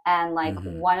 And like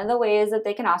one of the ways that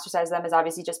they can ostracize them is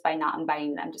obviously just by not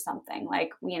inviting them to something.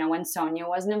 Like, you know, when Sonia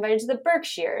wasn't invited to the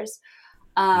Berkshires.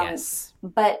 Yes.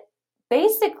 But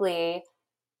basically,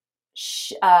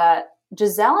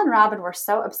 Giselle and Robin were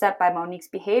so upset by Monique's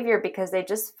behavior because they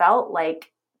just felt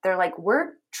like, they're like,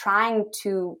 we're trying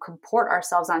to comport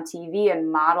ourselves on TV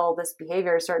and model this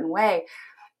behavior a certain way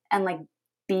and like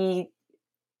be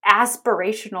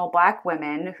aspirational Black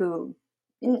women who,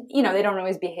 you know, they don't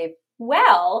always behave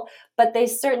well, but they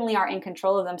certainly are in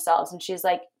control of themselves. And she's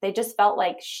like, they just felt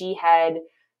like she had,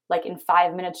 like, in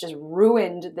 5 minutes just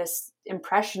ruined this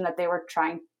impression that they were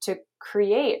trying to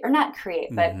create, or not create,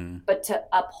 but to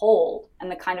uphold, and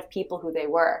the kind of people who they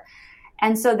were.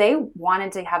 And so they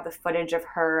wanted to have the footage of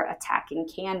her attacking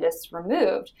Candace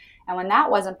removed. And when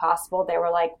that wasn't possible, they were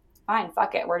like, fine,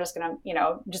 fuck it. We're just going to, you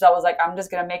know, Giselle was like, I'm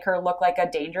just going to make her look like a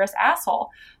dangerous asshole.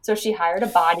 So she hired a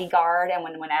bodyguard. And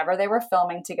whenever they were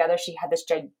filming together, she had this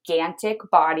gigantic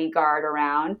bodyguard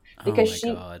around because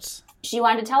she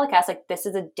wanted to telecast, like, this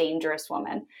is a dangerous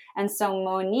woman. And so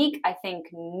Monique, I think,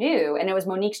 knew, and it was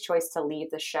Monique's choice to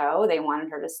leave the show. They wanted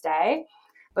her to stay.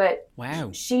 But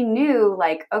she knew,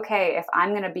 like, okay, if I'm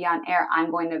going to be on air,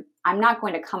 I'm not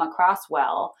going to come across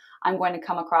well. I'm going to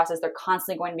come across as they're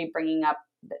constantly going to be bringing up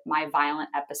my violent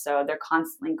episode. They're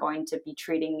constantly going to be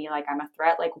treating me like I'm a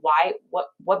threat. Like, why,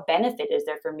 what benefit is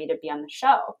there for me to be on the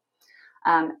show?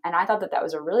 And I thought that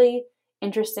was a really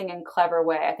interesting and clever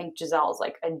way. I think Giselle's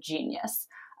like a genius.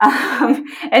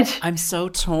 And I'm so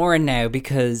torn now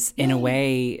because in a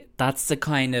way that's the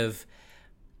kind of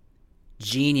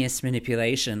genius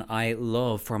manipulation I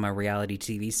love from a reality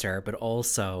TV star, but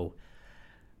also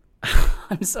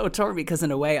I'm so torn because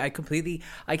in a way I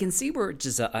can see where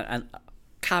Giselle, and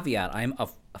caveat, I'm a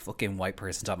fucking white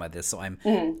person talking about this, so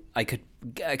I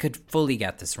could fully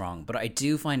get this wrong, but I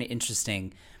do find it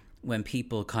interesting when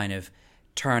people kind of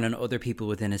turn on other people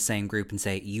within a same group and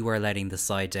say, you are letting the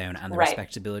side down, and the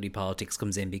respectability politics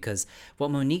comes in, because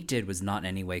what Monique did was not in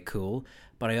any way cool,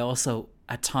 but I also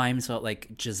at times felt like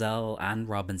Giselle and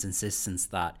Robin's insistence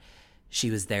that she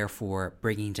was therefore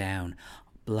bringing down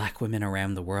Black women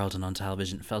around the world and on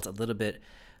television felt a little bit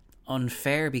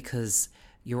unfair, because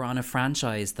you're on a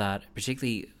franchise that,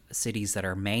 particularly cities that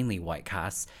are mainly white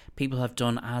casts, people have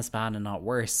done as bad and not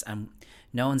worse, and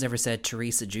no one's ever said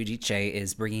Teresa Giudice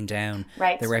is bringing down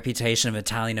the reputation of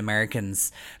Italian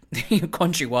Americans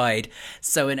countrywide.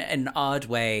 So in an odd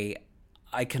way,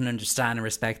 I can understand and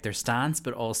respect their stance,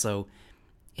 but also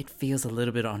it feels a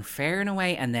little bit unfair in a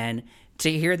way. And then to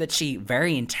hear that she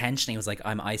very intentionally was like,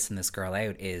 I'm icing this girl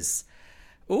out is,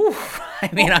 ooh, I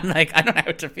mean, I'm like, I don't know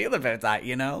how to feel about that,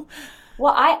 you know?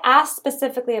 Well, I asked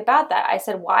specifically about that. I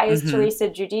said, why is Teresa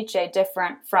Giudice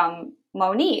different from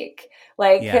Monique?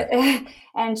 Like,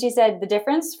 and she said, the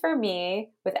difference for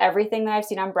me with everything that I've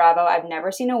seen on Bravo, I've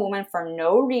never seen a woman for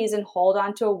no reason hold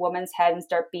on to a woman's head and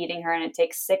start beating her, and it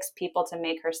takes 6 people to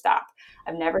make her stop.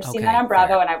 I've never seen that on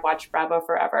Bravo, and I've watched Bravo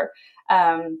forever.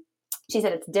 She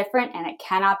said it's different and it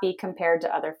cannot be compared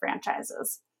to other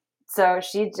franchises. So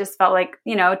she just felt like,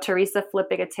 you know, Teresa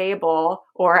flipping a table,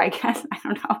 or I guess, I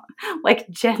don't know, like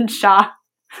Jen Shah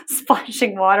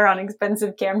splashing water on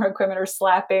expensive camera equipment or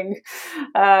slapping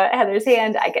Heather's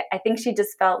hand. I think she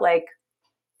just felt like,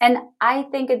 and I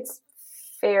think it's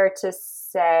fair to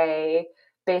say,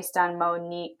 based on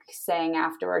Monique saying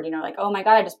afterward, you know, like, oh my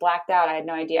God, I just blacked out. I had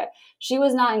no idea. She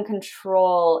was not in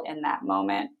control in that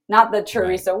moment. Not that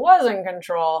Teresa was in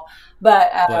control,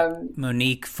 but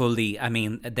Monique fully, I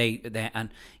mean, they and,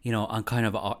 you know, on kind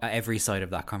of every side of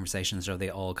that conversation, so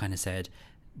they all kind of said,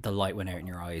 the light went out in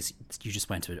your eyes. You just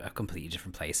went to a completely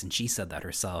different place. And she said that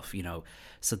herself, you know.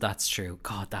 So that's true.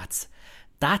 God,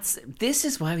 this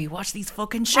is why we watch these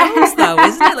fucking shows, though,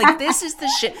 isn't it? Like, this is the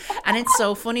shit. And it's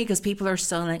so funny because people are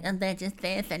so like, and they're just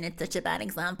this, and it's such a bad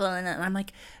example. And I'm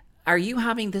like, are you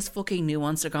having this fucking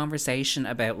nuanced conversation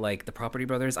about, like, the Property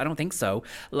Brothers? I don't think so.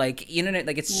 Like, you know,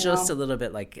 like, it's just a little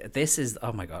bit like, this is,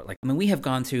 oh my God. Like, I mean, we have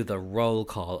gone through the roll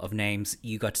call of names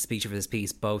you got to speak to for this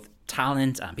piece, both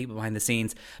talent and people behind the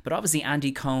scenes. But obviously,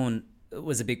 Andy Cohen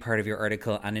was a big part of your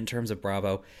article. And in terms of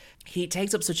Bravo, he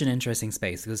takes up such an interesting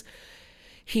space because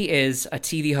he is a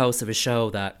TV host of a show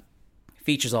that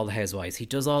features all the Housewives. He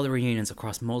does all the reunions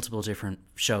across multiple different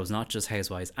shows, not just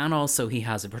Housewives. And also he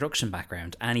has a production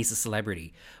background and he's a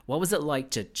celebrity. What was it like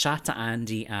to chat to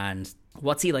Andy, and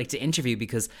what's he like to interview?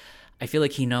 Because I feel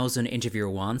like he knows what an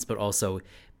interviewer wants, but also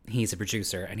he's a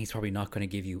producer and he's probably not going to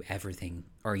give you everything,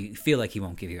 or you feel like he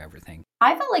won't give you everything.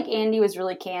 I felt like Andy was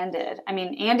really candid. I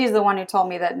mean, Andy's the one who told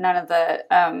me that none of the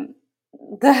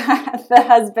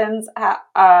husbands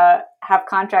have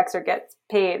contracts or get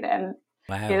paid, and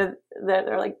wow. You know,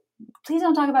 they're like, please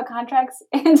don't talk about contracts,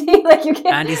 Andy. Like, you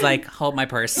can't. Andy's like, hold my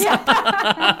purse. Yeah.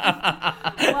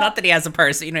 Not that he has a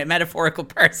purse, you know, a metaphorical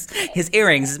purse. His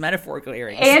earrings, his metaphorical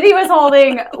earrings. Andy was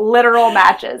holding literal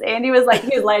matches. Andy was like,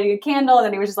 he was lighting a candle, and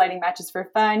then he was just lighting matches for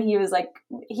fun. He was like,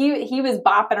 he was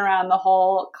bopping around the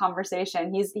whole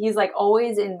conversation. He's like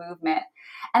always in movement,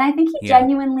 and I think he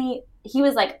genuinely. He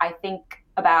was like, I think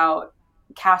about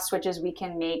cast switches we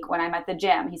can make when I'm at the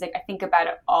gym. He's like, I think about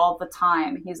it all the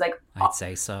time. He's like, I'd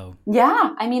say so.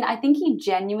 Yeah. I mean, I think he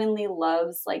genuinely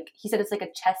loves, like, he said it's like a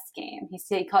chess game.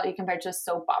 He compared to a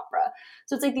soap opera.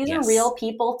 So it's like, these are real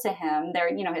people to him.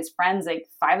 They're, you know, his friends, like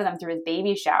 5 of them threw his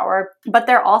baby shower, but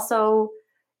they're also,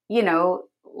 you know,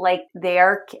 like,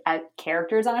 they're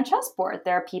characters on a chessboard.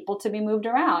 There are people to be moved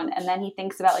around. And then he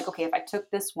thinks about, like, okay, if I took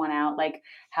this one out, like,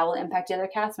 how will it impact the other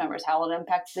cast members? How will it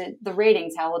impact the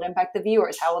ratings? How will it impact the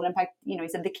viewers? How will it impact, you know, he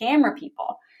said the camera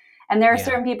people. And there are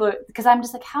certain people, because I'm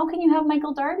just like, how can you have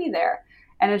Michael Darby there?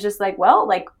 And it's just like, well,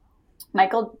 like,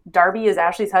 Michael Darby is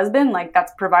Ashley's husband. Like,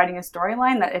 that's providing a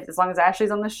storyline that as long as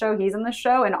Ashley's on the show, he's on the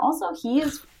show. And also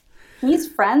he's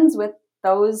friends with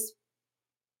those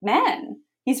men.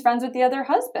 He's friends with the other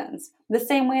husbands, the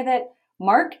same way that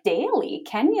Mark Daly,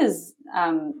 Kenya's,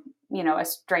 you know,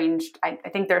 estranged, I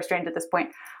think they're estranged at this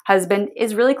point, husband,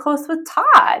 is really close with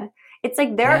Todd. It's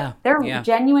like they're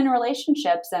genuine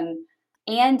relationships. And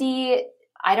Andy,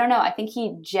 I don't know, I think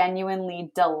he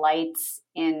genuinely delights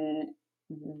in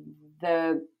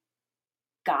the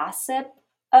gossip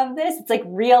of this. It's like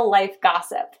real life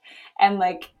gossip. And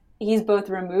like, he's both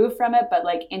removed from it, but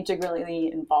like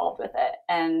integrally involved with it.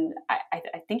 And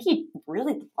I think he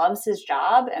really loves his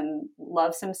job and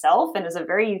loves himself and is a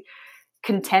very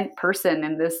content person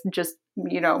in this just,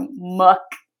 you know, muck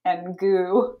and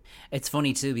goo. It's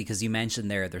funny too, because you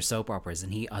mentioned they're soap operas,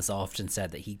 and he has often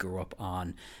said that he grew up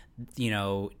on, you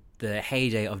know, the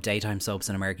heyday of daytime soaps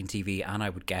on American TV, and I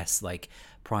would guess like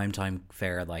primetime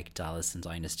fare like Dallas and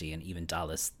Dynasty, and even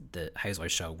Dallas, the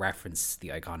Housewives show, reference the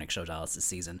iconic show Dallas this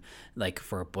season, like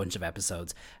for a bunch of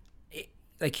episodes.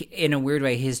 Like, in a weird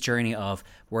way, his journey of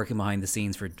working behind the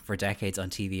scenes for decades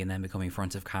on TV and then becoming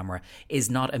front of camera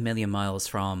is not a million miles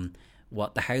from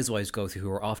what the Housewives go through, who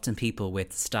are often people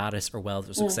with status or wealth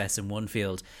or success in one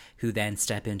field who then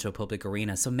step into a public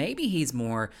arena. So maybe he's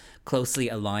more closely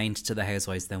aligned to the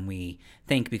Housewives than we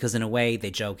think, because in a way they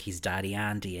joke he's Daddy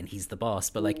Andy and he's the boss,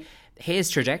 but like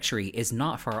his trajectory is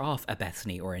not far off a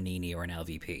Bethany or a Nene or an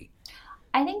LVP.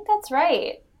 I think that's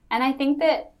right. And I think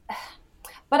that,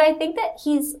 but I think that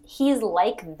he's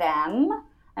like them.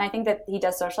 And I think that he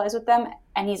does socialize with them.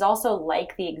 And he's also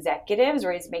like the executives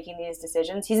where he's making these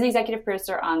decisions. He's an executive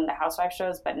producer on the Housewives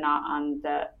shows, but not on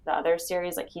the other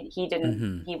series. Like he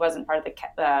didn't, he wasn't part of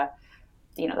the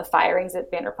you know, the firings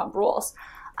at Vanderpump Rules.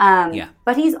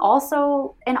 But he's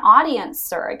also an audience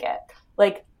surrogate.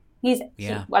 Like he's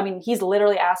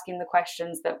literally asking the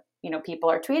questions that, you know, people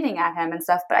are tweeting at him and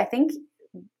stuff. But I think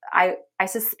I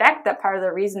suspect that part of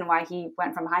the reason why he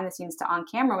went from behind the scenes to on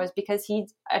camera was because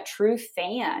he's a true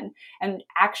fan and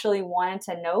actually wanted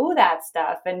to know that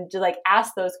stuff and to like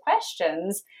ask those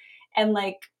questions. And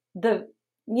like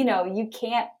you know, you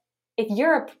can't, if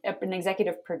you're an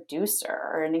executive producer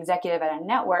or an executive at a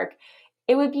network,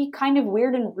 it would be kind of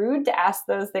weird and rude to ask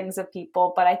those things of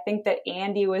people. But I think that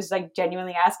Andy was like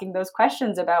genuinely asking those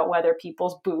questions about whether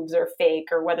people's boobs are fake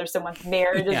or whether someone's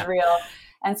marriage is real.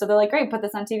 And so they're like, great, put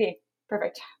this on TV.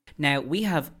 Perfect. Now, we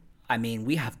have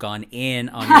gone in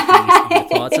on your piece and your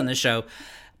thoughts on the show,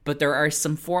 but there are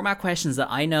some format questions that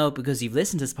I know, because you've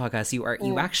listened to this podcast,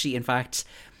 you actually, in fact,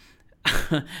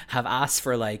 have asked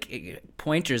for like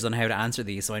pointers on how to answer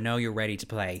these, so I know you're ready to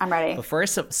play. I'm ready. But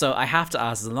first, so I have to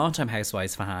ask, as a long-time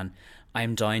Housewives fan,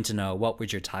 I'm dying to know, what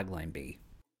would your tagline be?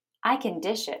 I can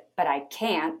dish it, but I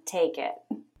can't take it.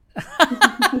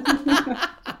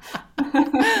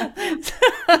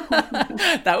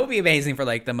 That would be amazing for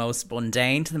like the most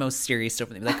mundane to the most serious stuff.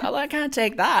 And they'd be like, oh, I can't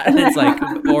take that. And it's like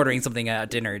ordering something at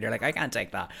dinner. They're like, I can't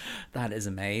take that. That is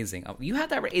amazing. Oh, you had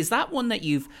that. Is that one that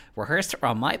you've rehearsed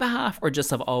on my behalf, or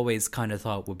just have always kind of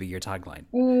thought would be your tagline?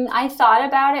 I thought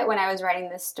about it when I was writing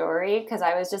this story, because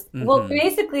I was just, well,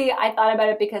 basically I thought about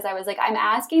it because I was like, I'm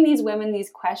asking these women these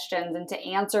questions and to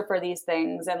answer for these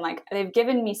things. And like, they've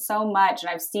given me so much, and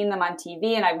I've seen them on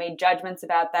TV and I've made judgments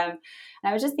about them. And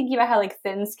I was just thinking about how like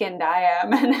thin-skinned I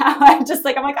am, and how I'm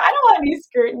like, I don't want any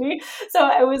scrutiny. So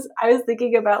I was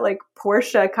thinking about like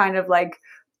Portia kind of like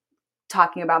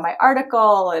talking about my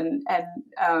article, and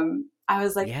I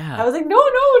was like, no,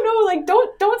 like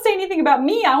don't say anything about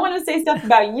me. I want to say stuff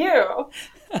about you.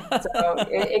 So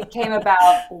it came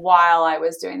about while I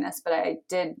was doing this, but I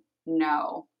did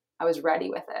know I was ready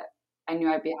with it. I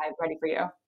knew I'd be ready for you.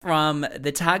 From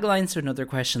the taglines to another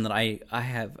question that I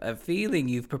have a feeling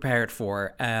you've prepared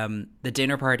for. The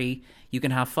dinner party. You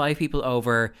can have 5 people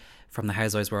over from the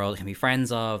Housewives world. It can be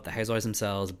friends of the Housewives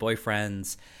themselves,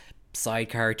 boyfriends, side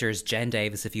characters, Jen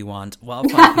Davis if you want.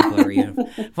 What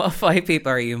 5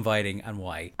 people are you inviting, and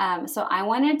why? So I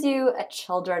want to do a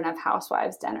Children of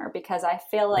Housewives dinner, because I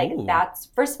feel like that's,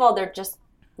 first of all, they're just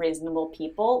reasonable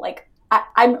people. Like,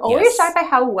 I'm always shocked by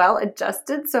how well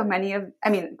adjusted so many of, I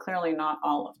mean, clearly not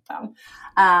all of them.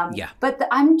 But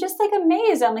I'm just like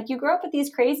amazed. I'm like, you grew up with these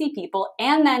crazy people,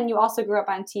 and then you also grew up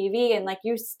on TV, and like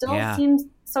you still seem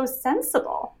so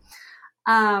sensible.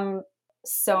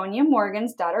 Sonia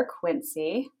Morgan's daughter,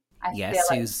 Quincy.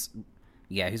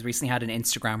 Who's recently had an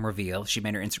Instagram reveal. She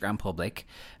made her Instagram public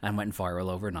and went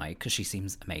viral overnight because she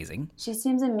seems amazing. She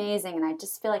seems amazing, and I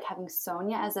just feel like having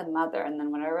Sonia as a mother, and then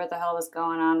whatever the hell was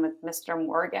going on with Mr.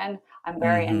 Morgan, I'm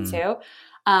very into.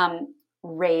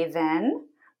 Raven,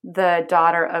 the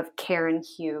daughter of Karen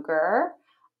Huger.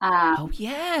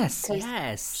 Yes.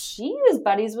 She was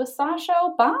buddies with Sasha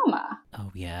Obama.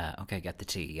 Oh, yeah. Okay, get the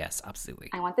tea. Yes,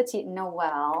 absolutely. I want the tea.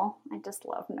 Noelle. I just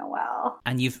love Noelle.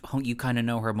 And you kind of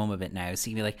know her mum a bit now, so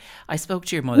you'd be like, I spoke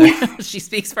to your mother. She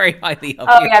speaks very highly of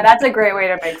you. Oh, yeah, that's a great way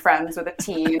to make friends with a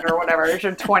teen or whatever. It's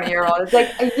your 20-year-old. It's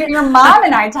like, your mom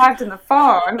and I talked on the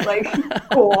phone. Like,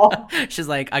 cool. She's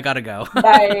like, I gotta go.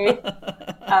 Bye.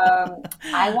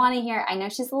 I want to hear, I know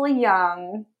she's a little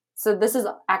young, so this is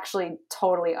actually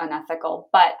totally unethical,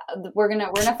 but we're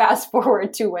gonna fast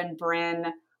forward to when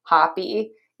Bryn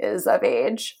Hoppy is of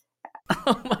age.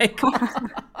 Oh my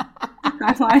god!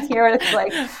 I want to hear what it's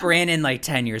like. Bryn in like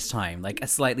 10 years' time, like a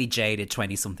slightly jaded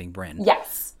 20-something Bryn.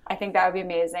 Yes, I think that would be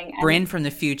amazing. Bryn from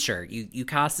the future. You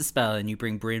cast a spell and you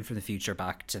bring Bryn from the future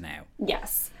back to now.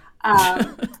 Yes,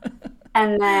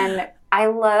 and then I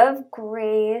love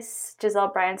Grace, Giselle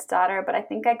Bryant's daughter, but I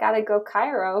think I gotta go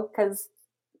Cairo because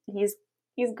he's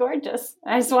gorgeous.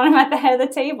 I just want him at the head of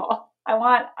the table. I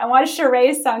want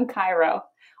Sheree's son Cairo.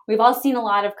 We've all seen a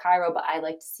lot of Cairo, but I'd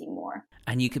like to see more.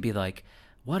 And you could be like,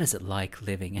 what is it like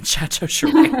living in Chateau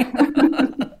Sheree?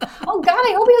 Oh God,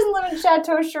 I hope he doesn't live in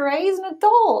Chateau Sheree. He's an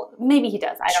adult. Maybe he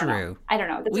does. I don't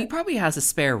know. Well, he probably has a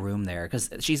spare room there because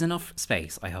she's enough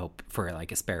space, I hope, for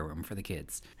like a spare room for the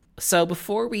kids. So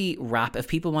before we wrap, if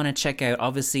people want to check out,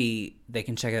 obviously they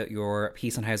can check out your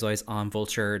piece on Housewives on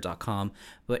vulture.com.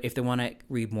 But if they want to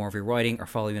read more of your writing or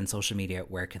follow you on social media,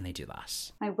 where can they do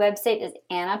that? My website is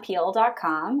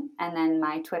annapeel.com. And then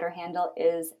my Twitter handle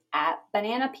is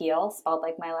 @bananapeel, spelled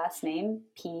like my last name,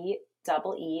 Peele.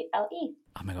 Oh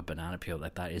my god, Banana Peel,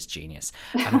 that is genius.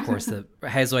 And of course the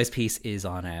Housewives piece is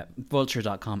on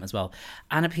vulture.com as well.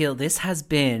 Anna Peel, this has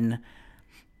been,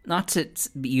 not to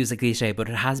use a cliche, but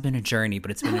it has been a journey,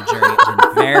 but it's been a journey I've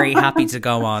been very happy to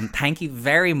go on. Thank you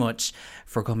very much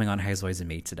for coming on Housewives and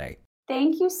Me today.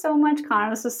 Thank you so much, Connor.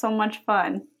 This was so much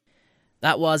fun.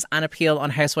 That was Anna Peel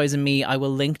on Housewives and Me. I will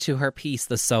link to her piece,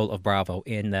 The Soul of Bravo,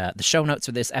 in the show notes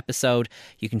for this episode.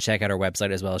 You can check out her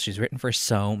website as well. She's written for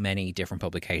so many different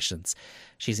publications.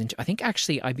 I think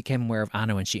actually I became aware of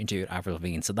Anna when she interviewed Avril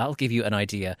Lavigne, so that'll give you an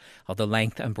idea of the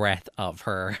length and breadth of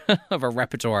her of her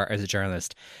repertoire as a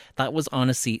journalist. That was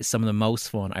honestly some of the most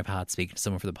fun I've had speaking to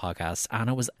someone for the podcast.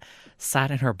 Anna was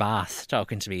sat in her bath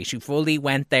talking to me. She fully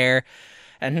went there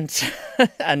and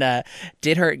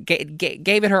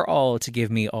gave it her all to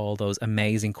give me all those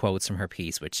amazing quotes from her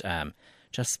piece, which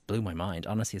just blew my mind.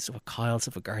 Honestly, stuff with Kyle,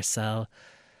 stuff with Garcelle.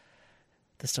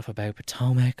 the stuff about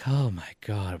Potomac. Oh my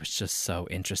God, it was just so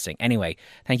interesting. Anyway,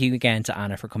 thank you again to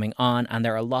Anna for coming on, and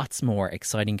there are lots more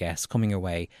exciting guests coming your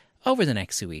way over the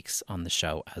next 2 weeks on the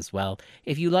show as well.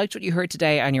 If you liked what you heard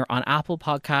today and you're on Apple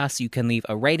Podcasts, you can leave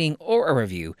a rating or a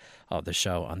review of the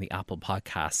show on the Apple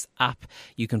Podcasts app.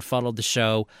 You can follow the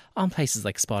show on places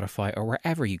like Spotify or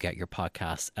wherever you get your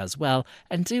podcasts as well.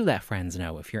 And do let friends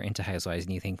know if you're into Housewives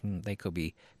and you think they could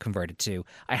be converted too.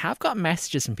 I have got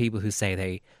messages from people who say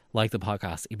they like the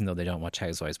podcast even though they don't watch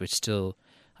Housewives, which still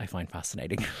I find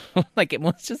fascinating. Like, it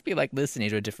must just be like listening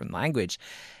to a different language.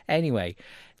 Anyway,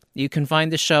 you can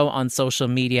find the show on social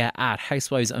media at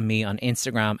Housewives and Me on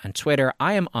Instagram and Twitter.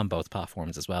 I am on both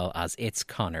platforms as well as It's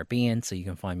Connor Bean, so you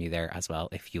can find me there as well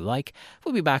if you like.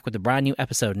 We'll be back with a brand new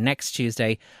episode next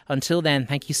Tuesday. Until then,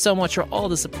 thank you so much for all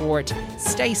the support.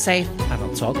 Stay safe, and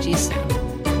I'll talk to you soon.